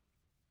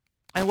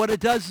 And what it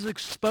does is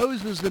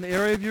exposes an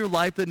area of your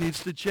life that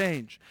needs to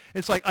change.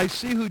 It's like I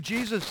see who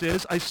Jesus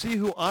is. I see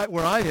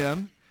where I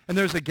am, and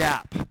there's a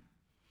gap.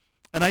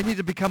 And I need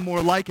to become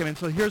more like him. And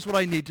so here's what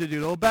I need to do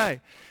to obey.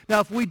 Now,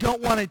 if we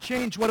don't want to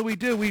change, what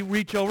do? We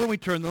reach over and we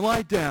turn the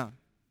light down.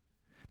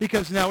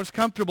 Because now it's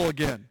comfortable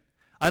again.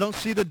 I don't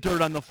see the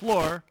dirt on the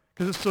floor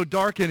because it's so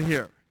dark in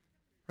here.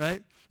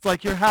 Right? It's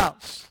like your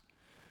house.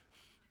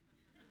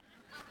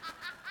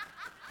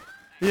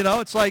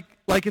 It's like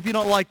if you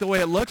don't like the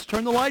way it looks,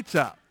 turn the lights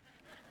out.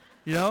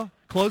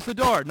 Close the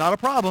door. Not a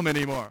problem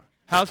anymore.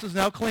 House is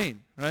now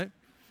clean. Right?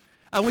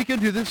 And we can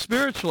do this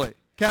spiritually,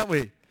 can't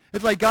we?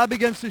 It's like God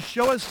begins to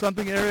show us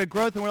something, an area of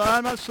growth, and we're like,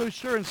 I'm not so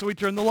sure, and so we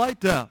turn the light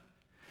down.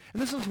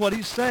 And this is what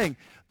he's saying.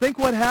 Think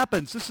what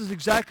happens. This is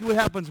exactly what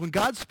happens. When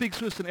God speaks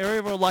to us in an area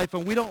of our life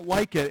and we don't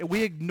like it, and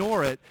we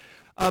ignore it,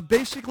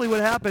 basically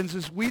what happens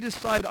is we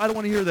decide, I don't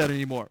want to hear that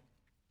anymore.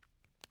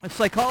 And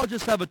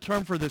psychologists have a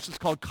term for this. It's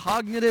called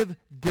cognitive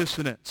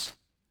dissonance.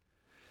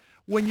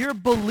 When your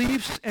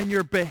beliefs and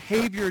your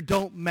behavior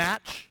don't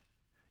match,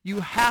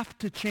 you have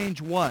to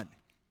change one.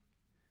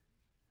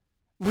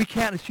 we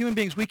can't, as human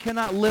beings, we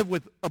cannot live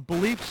with a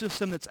belief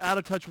system that's out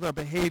of touch with our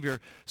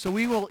behavior. So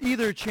we will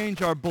either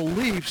change our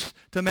beliefs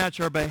to match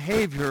our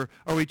behavior,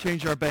 or we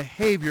change our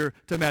behavior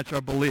to match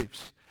our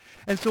beliefs.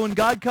 And so when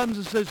God comes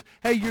and says,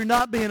 hey, you're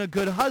not being a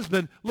good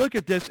husband, look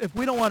at this. If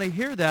we don't want to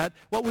hear that,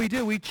 what we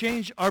do, we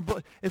change our,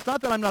 it's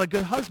not that I'm not a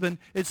good husband,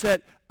 it's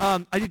that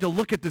I need to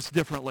look at this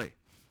differently.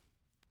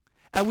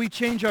 And we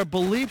change our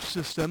belief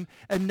system,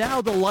 and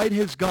now the light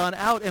has gone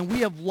out, and we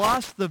have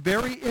lost the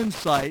very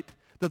insight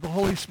that the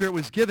Holy Spirit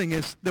was giving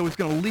us that was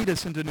going to lead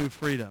us into new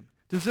freedom.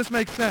 Does this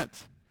make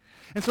sense?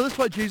 And so this is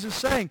what Jesus is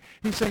saying.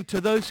 He's saying,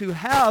 to those who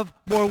have,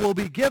 more will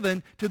be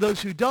given. To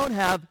those who don't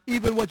have,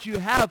 even what you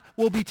have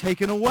will be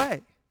taken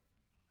away.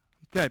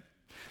 Okay.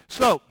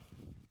 So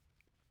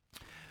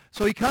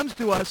he comes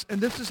to us,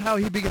 and this is how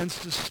he begins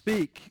to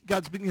speak.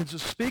 God begins to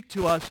speak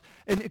to us,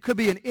 and it could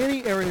be in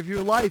any area of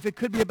your life. It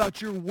could be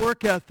about your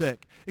work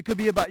ethic. It could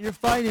be about your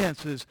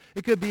finances.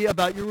 It could be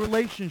about your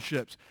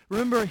relationships.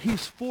 Remember,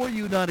 he's for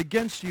you, not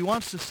against you. He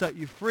wants to set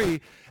you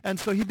free, and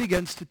so he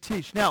begins to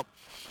teach. Now,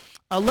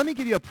 let me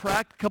give you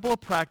a couple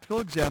of practical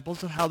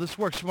examples of how this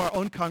works from our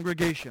own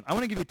congregation. I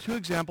want to give you 2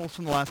 examples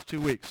from the last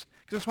 2 weeks.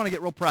 I just want to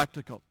get real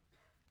practical.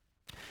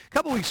 A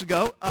couple weeks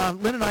ago,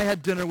 Lynn and I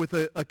had dinner with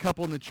a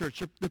couple in the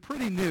church. They're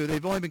pretty new.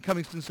 They've only been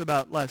coming since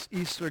about last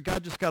Easter.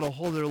 God just got a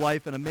hold of their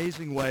life in an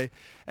amazing way,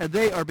 and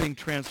they are being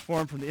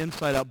transformed from the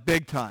inside out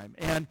big time.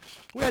 And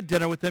we had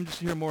dinner with them just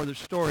to hear more of their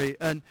story.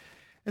 And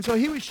so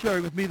he was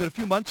sharing with me that a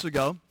few months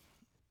ago,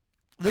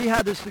 they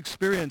had this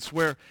experience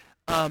where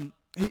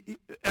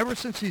ever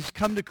since he's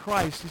come to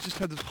Christ, he's just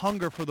had this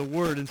hunger for the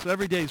Word. And so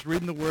every day he's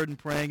reading the Word and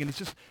praying, and it's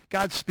just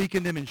God's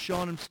speaking to him and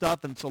showing him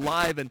stuff, and it's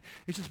alive, and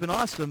it's just been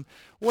awesome.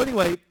 Well,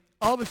 anyway,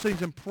 all of a sudden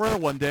he's in prayer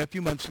one day a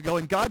few months ago,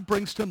 and God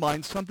brings to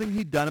mind something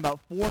he'd done about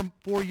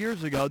four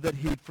years ago that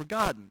he'd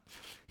forgotten.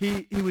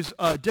 He was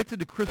addicted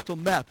to crystal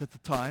meth at the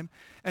time,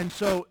 and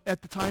so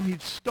at the time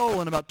he'd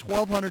stolen about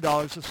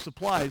 $1,200 of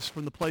supplies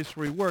from the place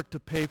where he worked to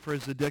pay for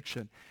his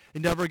addiction.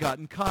 He'd never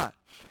gotten caught.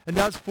 And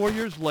now it's 4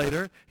 years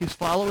later. He's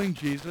following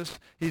Jesus.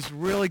 He's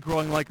really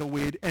growing like a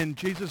weed, and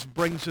Jesus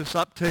brings this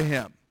up to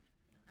him.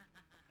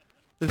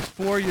 This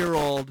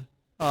 4-year-old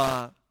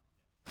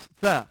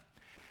theft.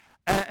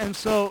 And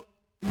so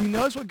he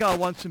knows what God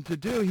wants him to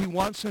do. He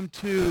wants him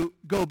to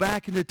go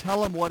back and to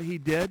tell him what he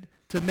did,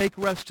 to make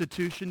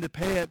restitution, to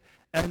pay it,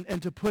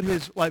 and to put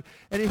his life.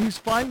 And he's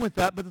fine with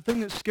that, but the thing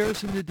that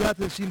scares him to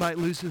death is he might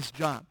lose his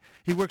job.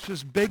 He works for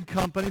this big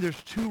company.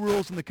 There's 2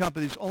 rules in the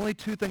company. There's only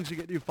 2 things that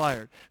get you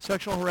fired.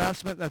 Sexual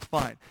harassment, that's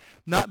fine.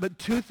 But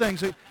 2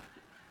 things that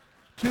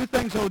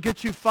will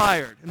get you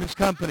fired in this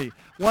company.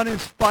 One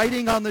is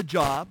fighting on the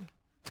job.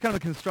 It's kind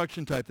of a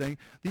construction type thing.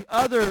 The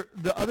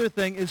other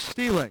thing is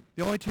stealing.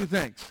 The only 2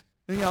 things.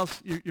 Anything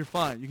else, you're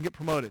fine. You can get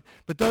promoted.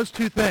 But those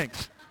 2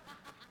 things.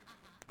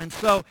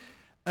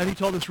 And he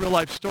told us real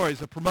life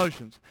stories of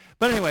promotions.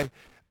 But anyway,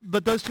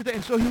 but those 2 things.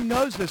 And so he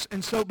knows this.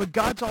 But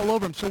God's all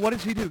over him. So what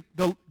does he do?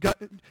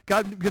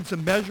 God begins to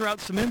measure out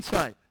some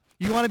insight.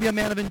 You want to be a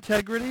man of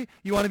integrity?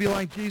 You want to be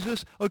like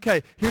Jesus?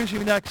 Okay, here's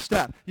your next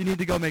step. You need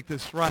to go make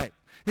this right.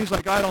 He's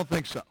like, I don't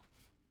think so.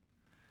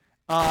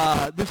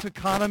 This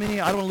economy,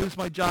 I don't want to lose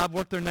my job,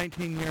 worked there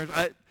 19 years.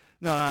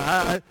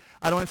 I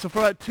don't. So for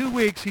about 2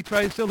 weeks, he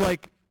tries to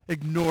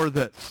ignore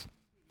this.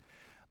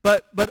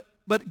 But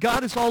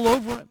God is all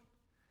over him.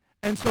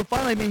 And so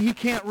finally, he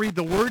can't read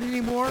the Word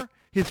anymore.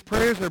 His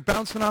prayers are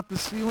bouncing off the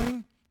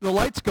ceiling. The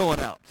light's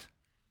going out.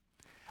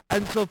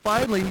 And so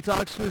finally, he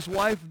talks to his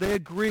wife. They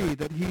agree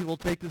that he will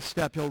take this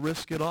step. He'll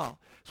risk it all.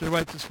 So he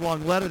writes this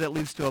long letter that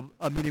leads to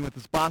a meeting with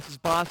his boss's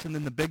boss and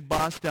then the big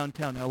boss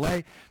downtown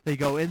L.A. They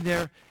go in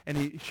there, and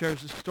he shares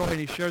his story, and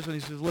he shares it,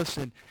 and he says,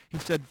 listen, he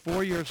said,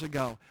 4 years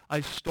ago,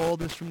 I stole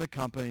this from the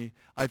company.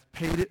 I've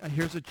paid it.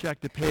 Here's a check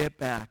to pay it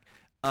back.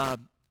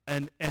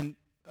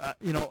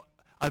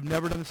 I've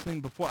never done this thing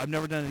before. I've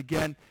never done it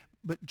again.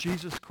 But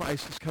Jesus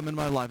Christ has come in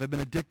my life. I've been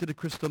addicted to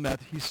crystal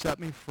meth. He set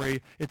me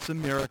free. It's a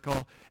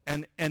miracle.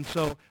 And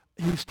so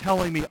he's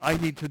telling me I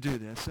need to do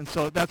this. And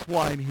so that's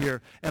why I'm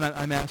here. And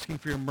I'm asking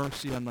for your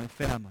mercy on my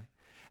family.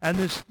 And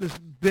this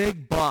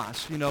big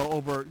boss,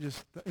 over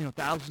just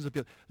thousands of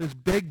people, this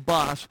big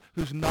boss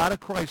who's not a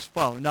Christ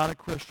follower, not a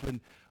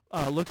Christian,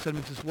 looks at him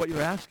and says, what you're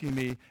asking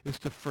me is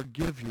to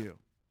forgive you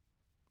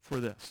for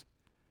this.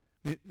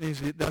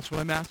 That's what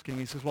I'm asking.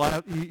 He says,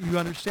 well, you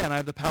understand, I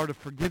have the power to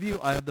forgive you.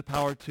 I have the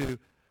power to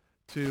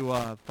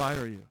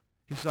fire you.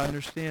 He says, I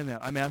understand that.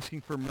 I'm asking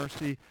for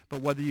mercy,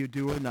 but whether you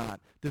do or not,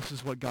 this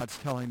is what God's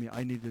telling me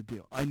I need to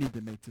do. I need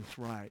to make this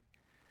right.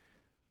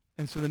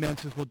 And so the man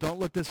says, well, don't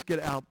let this get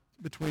out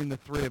between the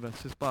 3 of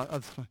us.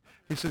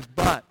 He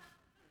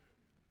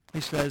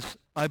says,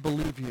 I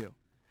believe you.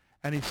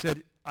 And he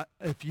said,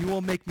 if you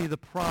will make me the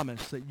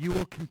promise that you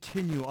will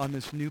continue on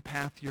this new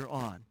path you're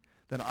on,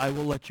 then I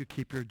will let you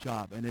keep your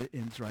job. And it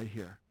ends right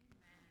here.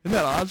 Isn't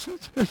that awesome?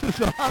 This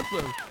is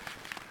awesome.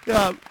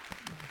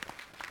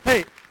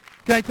 Hey,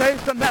 can I tell you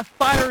something? That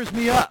fires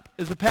me up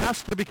as a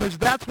pastor because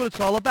that's what it's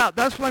all about.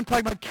 That's what I'm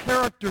talking about,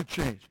 character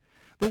change.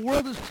 The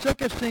world is sick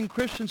of seeing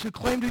Christians who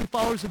claim to be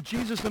followers of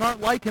Jesus and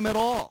aren't like him at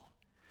all.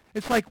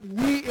 It's like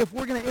if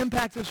we're going to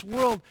impact this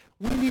world,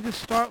 we need to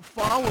start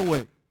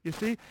following, you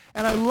see?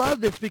 And I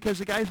love this because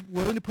the guy's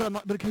willing to put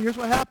on, but here's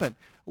what happened.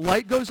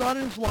 Light goes on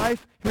in his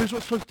life. Here's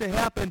what's supposed to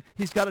happen.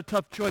 He's got a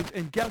tough choice.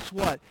 And guess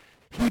what?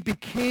 He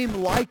became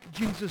like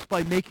Jesus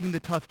by making the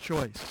tough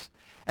choice.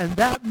 And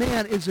that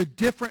man is a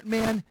different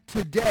man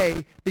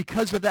today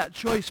because of that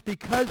choice,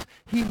 because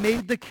he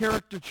made the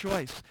character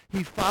choice.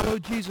 He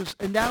followed Jesus,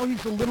 and now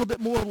he's a little bit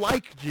more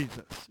like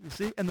Jesus, you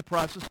see? And the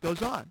process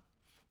goes on.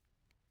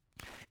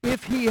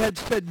 If he had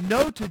said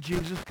no to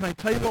Jesus, can I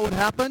tell you what would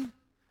happen?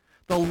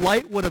 The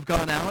light would have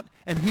gone out,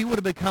 and he would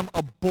have become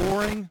a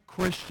boring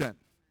Christian.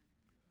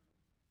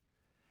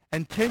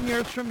 And 10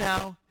 years from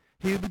now,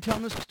 he would be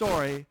telling the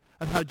story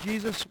of how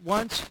Jesus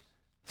once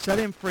set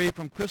him free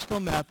from crystal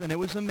meth, and it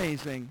was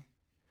amazing.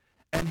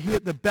 And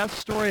the best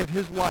story of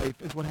his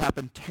life is what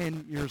happened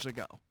 10 years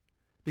ago,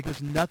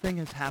 because nothing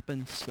has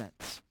happened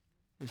since,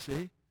 you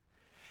see?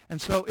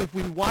 And so if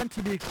we want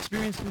to be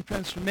experiencing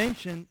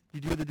transformation,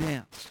 you do the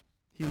dance.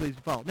 He leads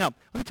and follows. Now,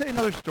 let me tell you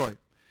another story.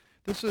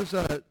 This is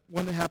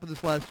one that happened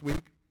this last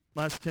week,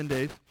 last 10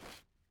 days.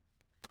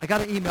 I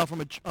got an email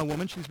from a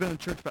woman. She's been in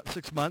church about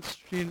 6 months.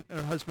 She and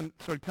her husband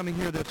started coming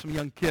here. They have some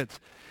young kids.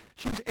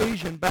 She's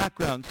Asian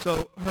background,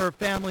 so her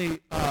family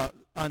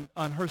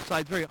on her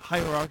side is very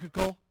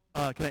hierarchical,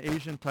 kind of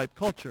Asian-type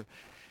culture.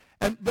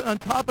 But on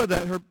top of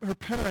that, her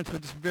parents are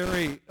just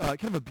very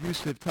kind of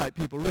abusive type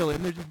people, really,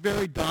 and they're just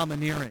very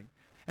domineering.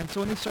 And so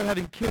when they start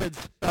having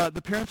kids,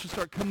 the parents would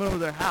start coming over to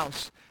their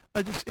house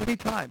just any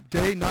time,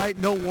 day, night,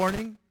 no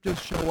warning,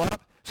 just show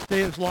up,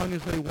 stay as long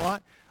as they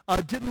want.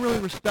 Didn't really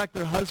respect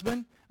their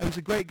husband. He was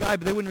a great guy,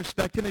 but they wouldn't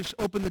respect him. They just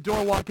open the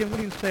door, walk in,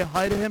 wouldn't even say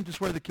hi to him, just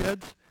where the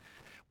kids.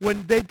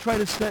 When they'd try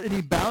to set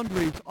any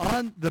boundaries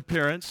on the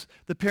parents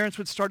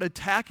would start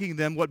attacking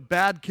them, what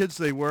bad kids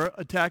they were,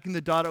 attacking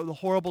the daughter, the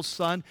horrible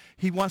son.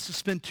 He wants to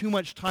spend too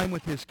much time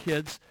with his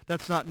kids.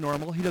 That's not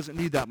normal. He doesn't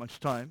need that much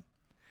time.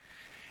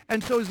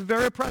 And so it was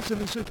very oppressive.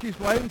 And so she's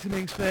writing to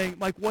me saying,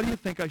 Mike, what do you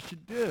think I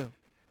should do?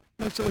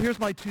 And so here's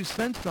my 2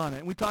 cents on it.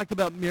 And we talked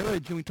about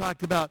marriage, and we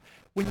talked about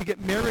when you get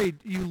married,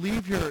 you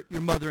leave your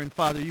mother and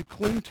father. You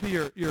cling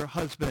to your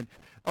husband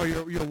or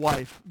your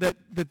wife. That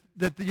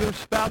your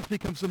spouse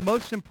becomes the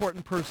most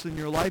important person in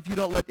your life. You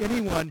don't let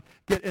anyone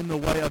get in the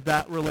way of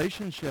that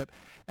relationship.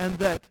 And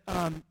that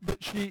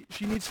she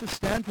needs to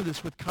stand for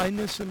this with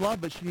kindness and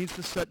love, but she needs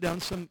to set down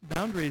some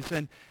boundaries.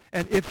 And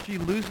if she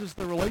loses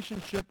the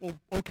relationship, well,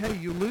 okay,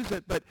 you lose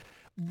it, but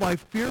my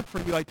fear for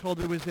you, I told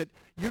her, was that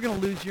you're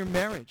going to lose your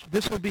marriage.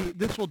 This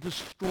will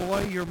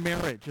destroy your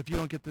marriage if you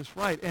don't get this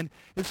right. And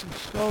this is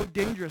so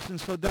dangerous.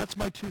 And so that's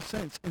my 2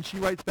 cents. And she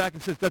writes back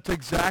and says, that's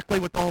exactly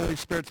what the Holy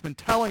Spirit's been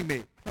telling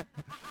me.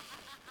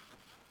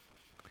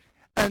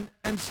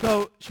 And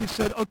so she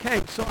said,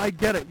 okay, so I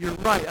get it. You're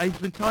right. He's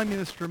been telling me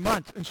this for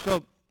months. And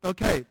so,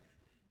 okay.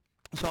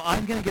 So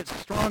I'm going to get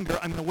stronger.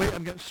 I'm going to wait.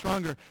 I'm getting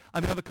stronger.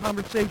 I'm going to have a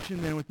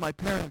conversation then with my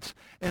parents,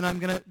 and I'm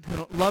going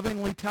to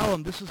lovingly tell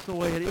them this is the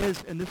way it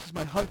is, and this is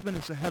my husband.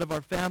 It's the head of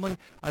our family.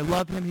 I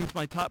love him. He's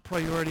my top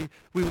priority.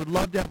 We would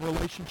love to have a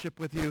relationship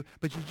with you,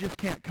 but you just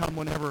can't come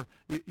whenever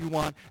you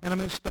want. And I'm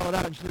going to spell it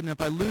out. And she said, and if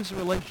I lose the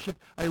relationship,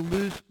 I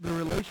lose the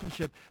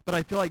relationship. But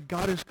I feel like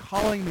God is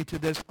calling me to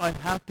this. I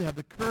have to have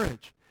the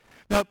courage.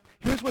 Now,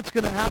 here's what's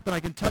going to happen.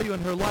 I can tell you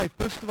in her life,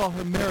 first of all,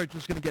 her marriage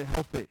is going to get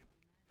healthy.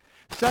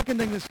 Second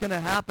thing that's going to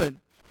happen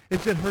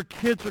is that her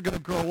kids are going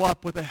to grow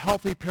up with a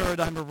healthy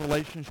paradigm of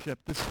relationship.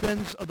 The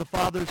sins of the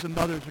fathers and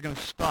mothers are going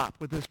to stop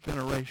with this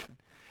generation.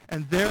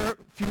 And their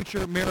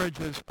future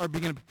marriages are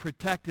being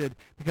protected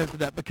because of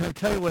that. But can I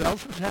tell you what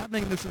else is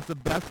happening? This is the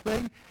best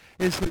thing,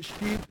 is that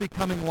she's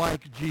becoming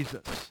like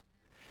Jesus.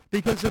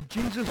 Because if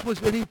Jesus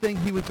was anything,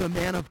 he was a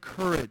man of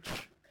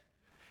courage.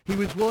 He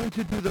was willing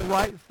to do the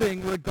right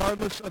thing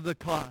regardless of the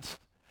cost.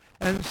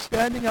 And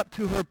standing up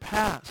to her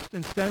past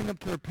and standing up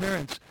to her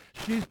parents,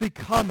 she's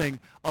becoming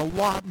a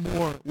lot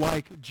more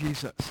like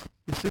Jesus,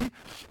 you see?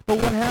 But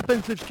what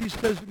happens if she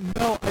says,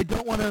 no, I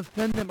don't want to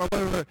offend them or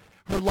whatever?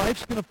 Her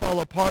life's going to fall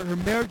apart. Her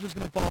marriage is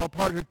going to fall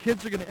apart. Her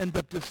kids are going to end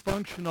up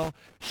dysfunctional.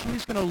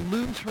 She's going to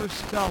lose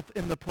herself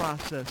in the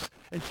process.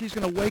 And she's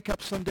going to wake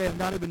up someday and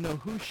not even know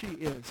who she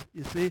is,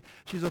 you see?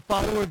 She's a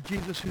follower of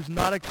Jesus who's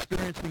not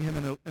experiencing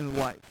him in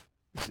life.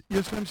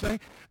 You see what I'm saying?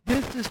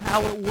 This is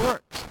how it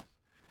works.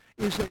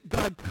 Is that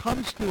God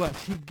comes to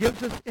us, he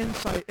gives us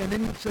insight, and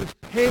then he says,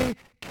 pay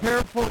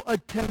careful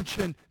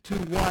attention to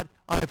what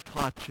I've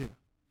taught you.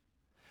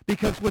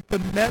 Because with the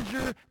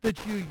measure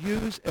that you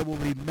use, it will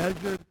be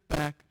measured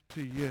back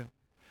to you.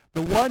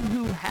 The one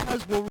who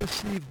has will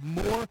receive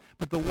more,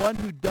 but the one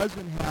who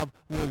doesn't have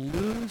will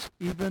lose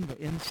even the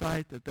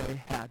insight that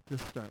they had to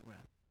start with.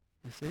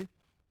 You see?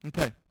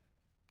 Okay.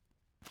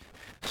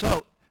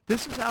 So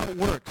this is how it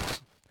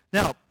works.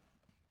 Now,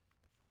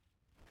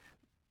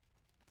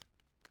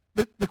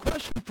 the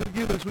question for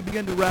you as we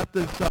begin to wrap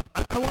this up,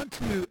 I want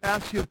to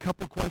ask you a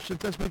couple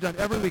questions, as we've done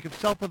every week, of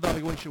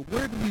self-evaluation.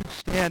 Where do you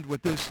stand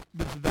with this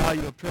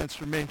value of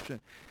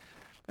transformation?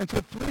 And so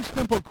 3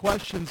 simple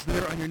questions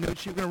there on your note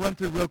sheet. We're going to run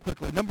through real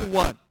quickly. Number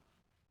 1,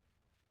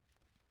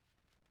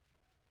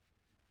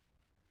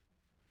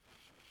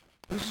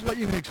 This is what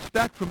you can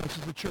expect from us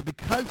as a church.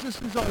 Because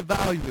this is our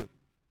value,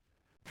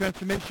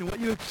 transformation, what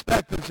you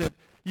expect is that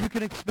you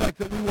can expect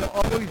that we will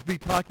always be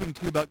talking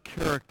to you about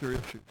character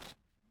issues.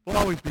 We'll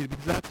always be,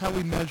 because that's how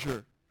we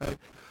measure, right?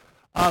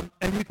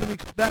 And you can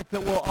expect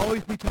that we'll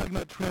always be talking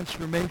about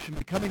transformation,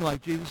 becoming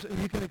like Jesus, and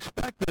you can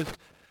expect this,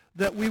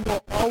 that we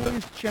will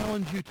always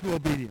challenge you to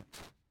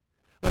obedience.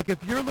 Like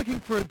if you're looking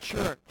for a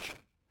church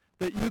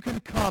that you can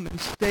come and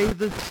stay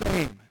the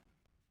same,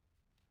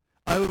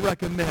 I would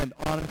recommend,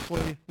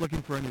 honestly,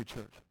 looking for a new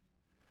church.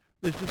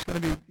 It's just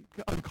going to be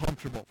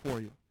uncomfortable for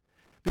you.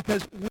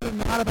 Because we're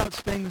not about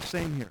staying the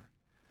same here.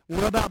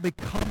 We're about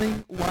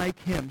becoming like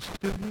him,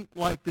 student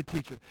like the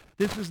teacher.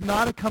 This is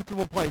not a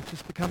comfortable place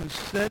just to come and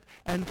sit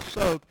and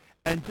soak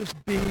and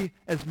just be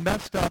as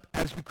messed up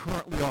as you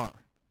currently are.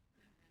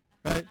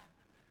 Right?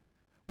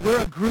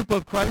 We're a group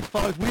of Christ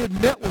followers. We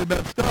admit we're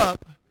messed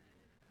up,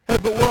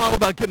 but we're all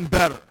about getting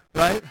better.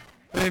 Right?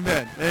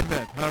 Amen.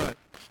 Amen. All right.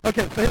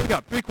 Okay, so here we go.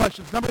 3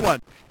 questions. Number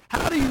 1,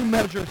 how do you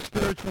measure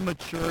spiritual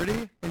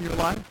maturity in your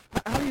life?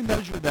 How do you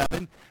measure that?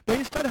 And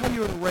based on how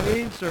you were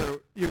raised or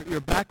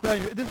your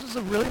background, this is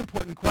a really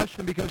important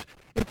question, because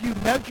if you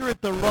measure it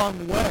the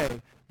wrong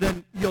way,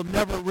 then you'll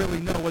never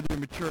really know whether you're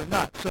mature or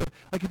not. So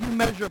like if you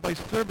measure it by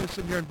service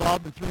and you're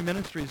involved in 3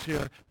 ministries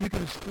here, you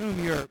can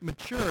assume you're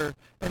mature,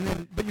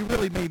 but you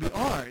really maybe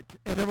aren't.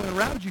 And everyone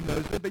around you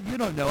knows it, but you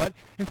don't know it.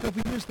 And so if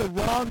we use the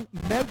wrong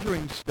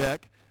measuring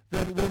stick,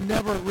 then we'll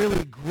never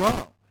really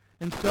grow.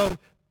 And so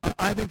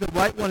I think the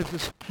right one is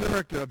this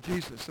character of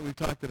Jesus that we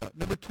talked about.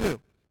 Number 2,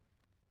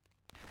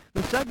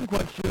 the second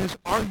question is,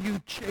 are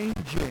you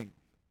changing?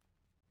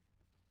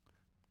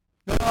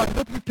 Now, I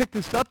hope you picked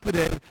this up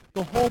today.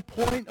 The whole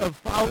point of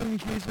following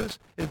Jesus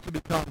is to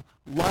become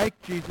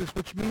like Jesus,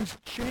 which means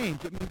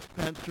change. It means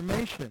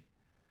transformation.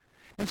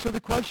 And so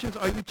the question is,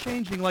 are you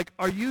changing? Like,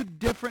 are you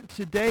different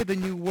today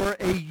than you were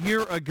a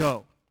year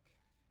ago?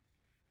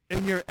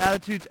 In your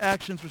attitudes,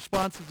 actions,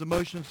 responses,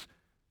 emotions,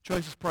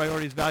 choices,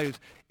 priorities, values.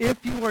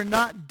 If you are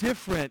not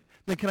different,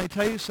 then can I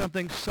tell you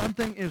something?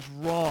 Something is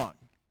wrong.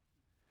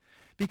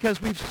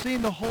 Because we've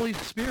seen the Holy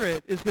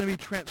Spirit is going to be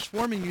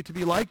transforming you to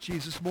be like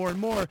Jesus more and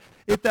more.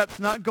 If that's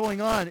not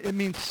going on, it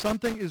means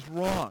something is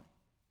wrong.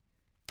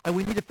 And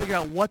we need to figure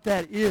out what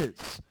that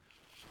is.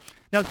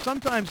 Now,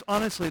 sometimes,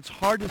 honestly, it's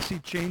hard to see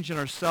change in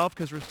ourselves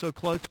because we're so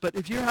close. But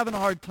if you're having a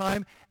hard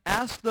time,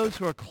 ask those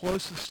who are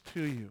closest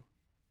to you,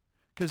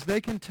 because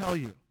they can tell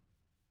you.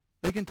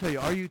 They can tell you,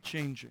 are you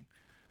changing?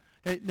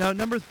 Okay, now,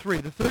 number 3,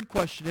 the third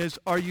question is,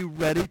 are you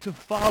ready to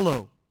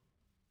follow?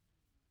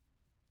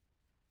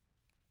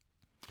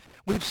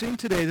 We've seen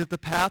today that the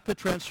path to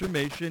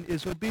transformation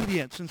is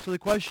obedience. And so the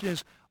question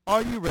is,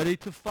 are you ready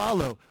to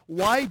follow?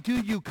 Why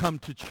do you come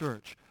to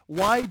church?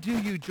 Why do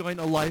you join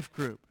a life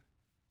group?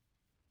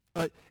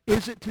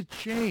 Is it to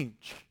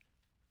change?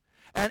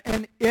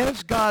 And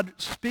as God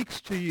speaks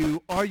to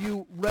you, are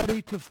you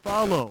ready to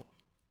follow?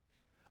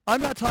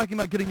 I'm not talking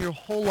about getting your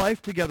whole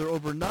life together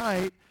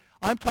overnight.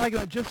 I'm talking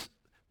about just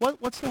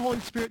what's the Holy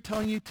Spirit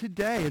telling you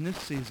today in this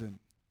season?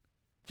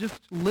 Just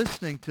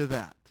listening to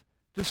that.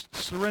 Just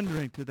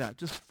surrendering to that.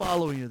 Just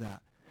following to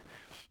that.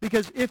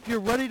 Because if you're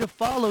ready to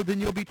follow, then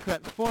you'll be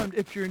transformed.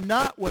 If you're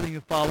not willing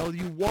to follow,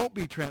 you won't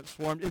be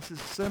transformed. It's as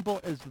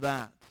simple as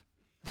that.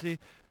 See?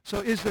 So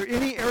is there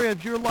any area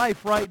of your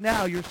life right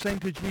now you're saying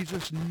to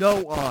Jesus,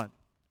 no on?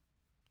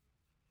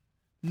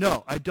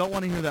 No, I don't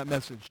want to hear that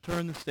message.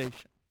 Turn the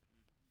station.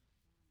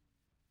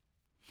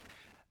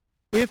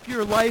 If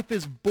your life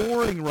is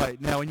boring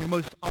right now, in your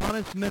most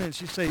honest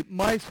minutes, you say,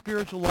 my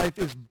spiritual life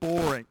is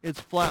boring.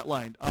 It's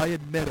flatlined. I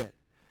admit it.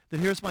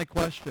 Then here's my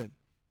question.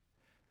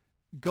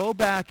 Go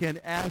back and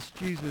ask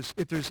Jesus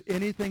if there's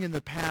anything in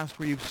the past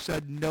where you've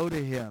said no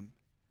to him,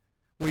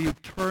 where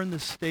you've turned the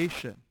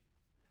station,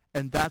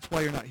 and that's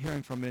why you're not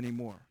hearing from him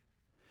anymore.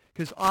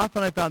 Because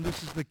often I found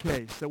this is the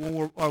case, that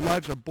when our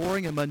lives are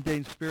boring and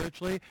mundane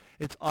spiritually,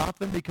 it's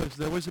often because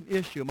there was an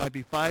issue. It might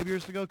be 5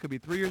 years ago, it could be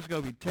 3 years ago,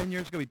 it could be 10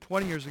 years ago, it could be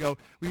 20 years ago,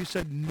 where you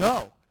said,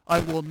 no, I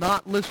will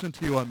not listen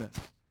to you on this.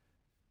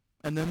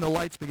 And then the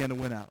lights began to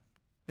went out,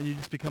 and you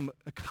just become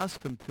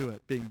accustomed to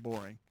it being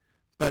boring.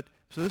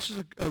 So this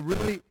is a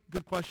really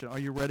good question. Are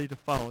you ready to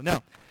follow?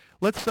 Now,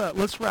 let's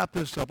wrap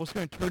this up. Let's go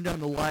and turn down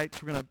the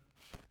lights. We're going to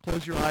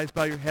close your eyes,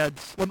 bow your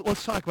heads.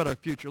 Let's talk about our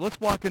future. Let's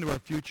walk into our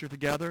future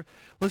together.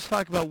 Let's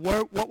talk about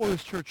what will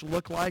this church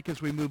look like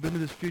as we move into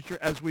this future,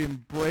 as we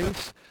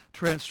embrace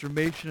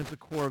transformation as a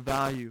core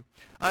value.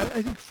 I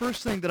think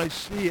first thing that I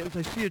see is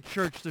I see a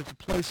church that's a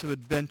place of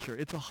adventure.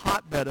 It's a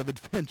hotbed of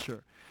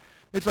adventure.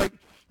 It's like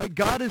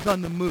God is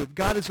on the move.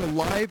 God is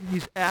alive.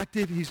 He's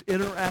active. He's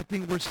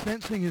interacting. We're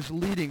sensing his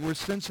leading. We're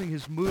sensing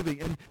his moving.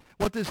 And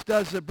what this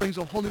does is it brings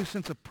a whole new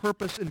sense of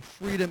purpose and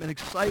freedom and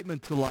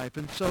excitement to life.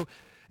 And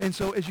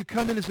so as you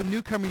come in as a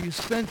newcomer, you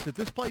sense it.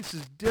 This place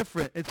is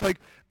different. It's like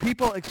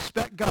people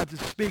expect God to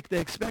speak. They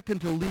expect him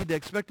to lead. They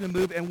expect him to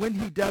move. And when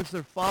he does,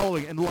 they're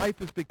following. And life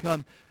has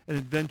become an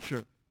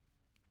adventure.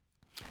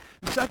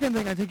 The second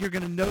thing I think you're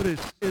going to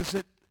notice is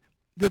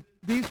that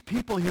these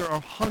people here are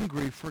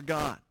hungry for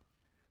God.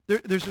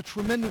 There's a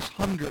tremendous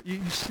hunger.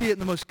 You see it in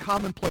the most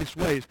commonplace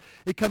ways.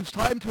 It comes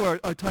time to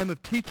our time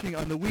of teaching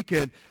on the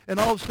weekend, and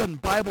all of a sudden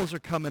Bibles are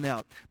coming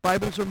out.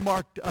 Bibles are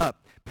marked up.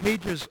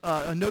 Pages,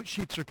 note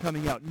sheets are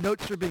coming out.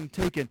 Notes are being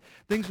taken.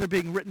 Things are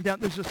being written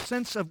down. There's a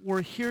sense of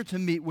we're here to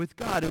meet with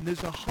God, and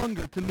there's a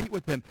hunger to meet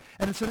with him.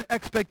 And it's an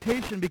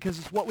expectation because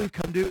it's what we've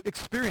come to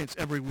experience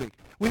every week.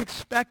 We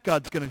expect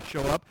God's going to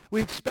show up. We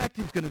expect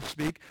he's going to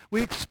speak.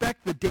 We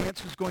expect the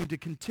dance is going to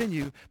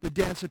continue, the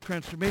dance of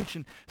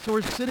transformation. So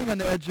we're sitting on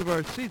the edge of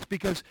our seats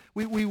because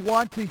we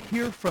want to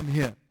hear from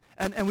him.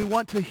 And we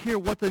want to hear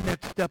what the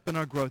next step in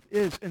our growth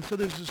is. And so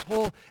there's this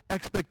whole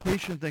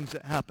expectation things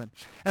that happen.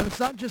 And it's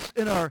not just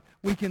in our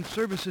weekend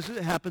services,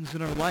 it happens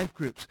in our life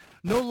groups.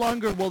 No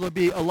longer will there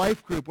be a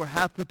life group where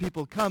half the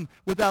people come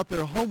without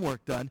their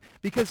homework done,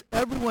 because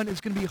everyone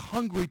is going to be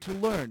hungry to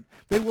learn.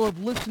 They will have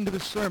listened to the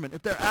sermon.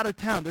 If they're out of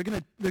town, they're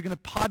going to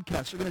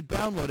podcast, they're going to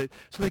download it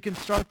so they can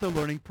start their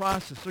learning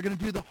process. They're going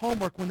to do the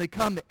homework when they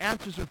come. The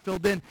answers are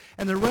filled in,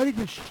 and they're ready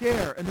to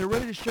share, and they're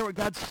ready to share what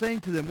God's saying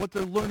to them, what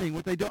they're learning,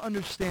 what they don't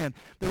understand.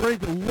 They're ready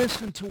to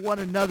listen to one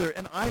another,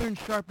 and iron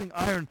sharpening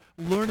iron,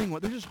 learning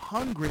what. They're just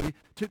hungry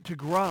to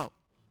grow.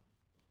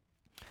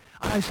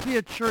 I see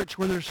a church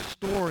where there's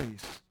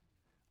stories.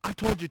 I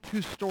told you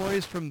 2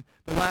 stories from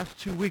the last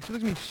 2 weeks.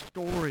 There's going to be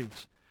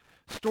stories.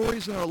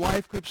 Stories in our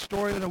life group,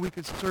 story in our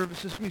weekend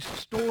services. There's going to be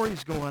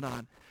stories going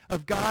on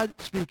of God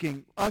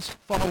speaking, us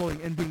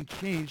following, and being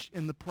changed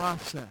in the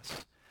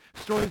process.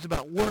 Stories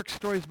about work,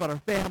 stories about our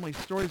families,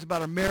 stories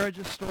about our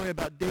marriages, story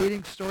about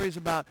dating, stories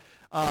about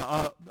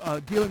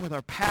dealing with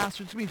our past.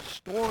 There's going to be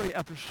story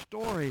after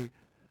story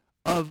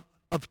of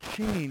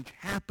change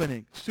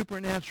happening,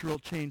 supernatural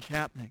change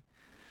happening.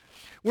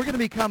 We're going to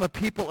become a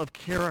people of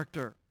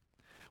character.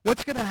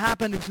 What's going to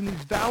happen is in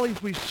these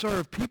valleys we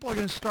serve, people are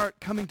going to start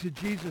coming to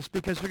Jesus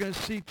because they're going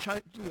to see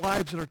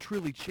lives that are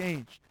truly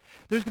changed.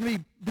 There's going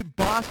to be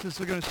bosses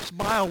that are going to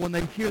smile when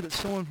they hear that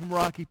someone from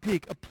Rocky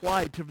Peak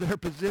applied to their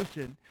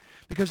position,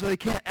 because they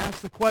can't ask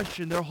the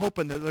question. They're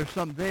hoping that there's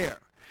some there.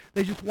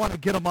 They just want to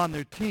get them on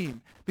their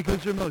team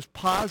because they're most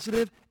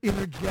positive,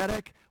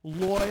 energetic,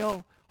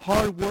 loyal,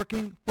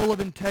 hardworking, full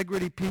of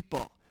integrity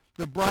people.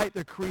 They're bright,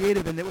 they're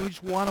creative, and we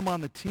just want them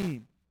on the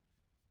team.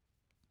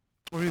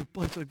 We're in a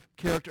place of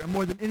character. And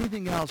more than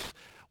anything else,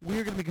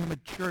 we're going to become a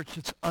church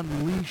that's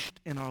unleashed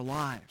in our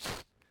lives.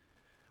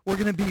 We're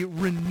going to be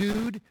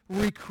renewed,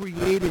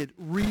 recreated,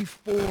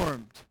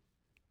 reformed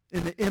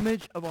in the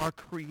image of our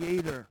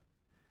Creator.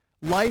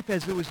 Life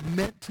as it was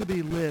meant to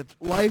be lived,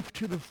 life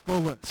to the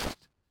fullest.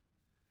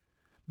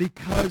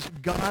 Because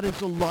God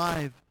is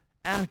alive,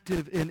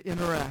 active, and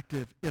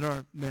interactive in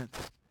our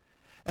midst.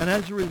 And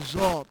as a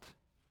result,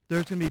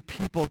 there's going to be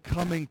people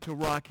coming to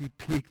Rocky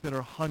Peak that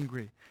are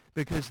hungry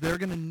because they're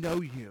going to know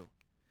you.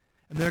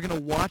 And they're going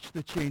to watch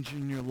the change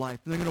in your life.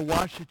 And they're going to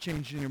watch the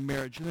change in your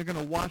marriage. And they're going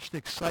to watch the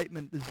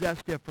excitement, the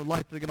zest you have for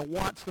life. They're going to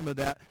want some of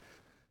that.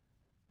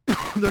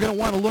 They're going to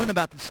want to learn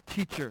about this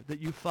teacher that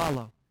you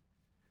follow.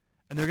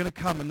 And they're going to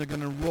come and they're going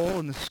to enroll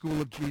in the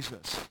school of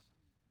Jesus.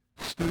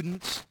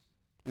 Students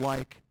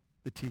like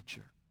the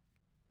teacher.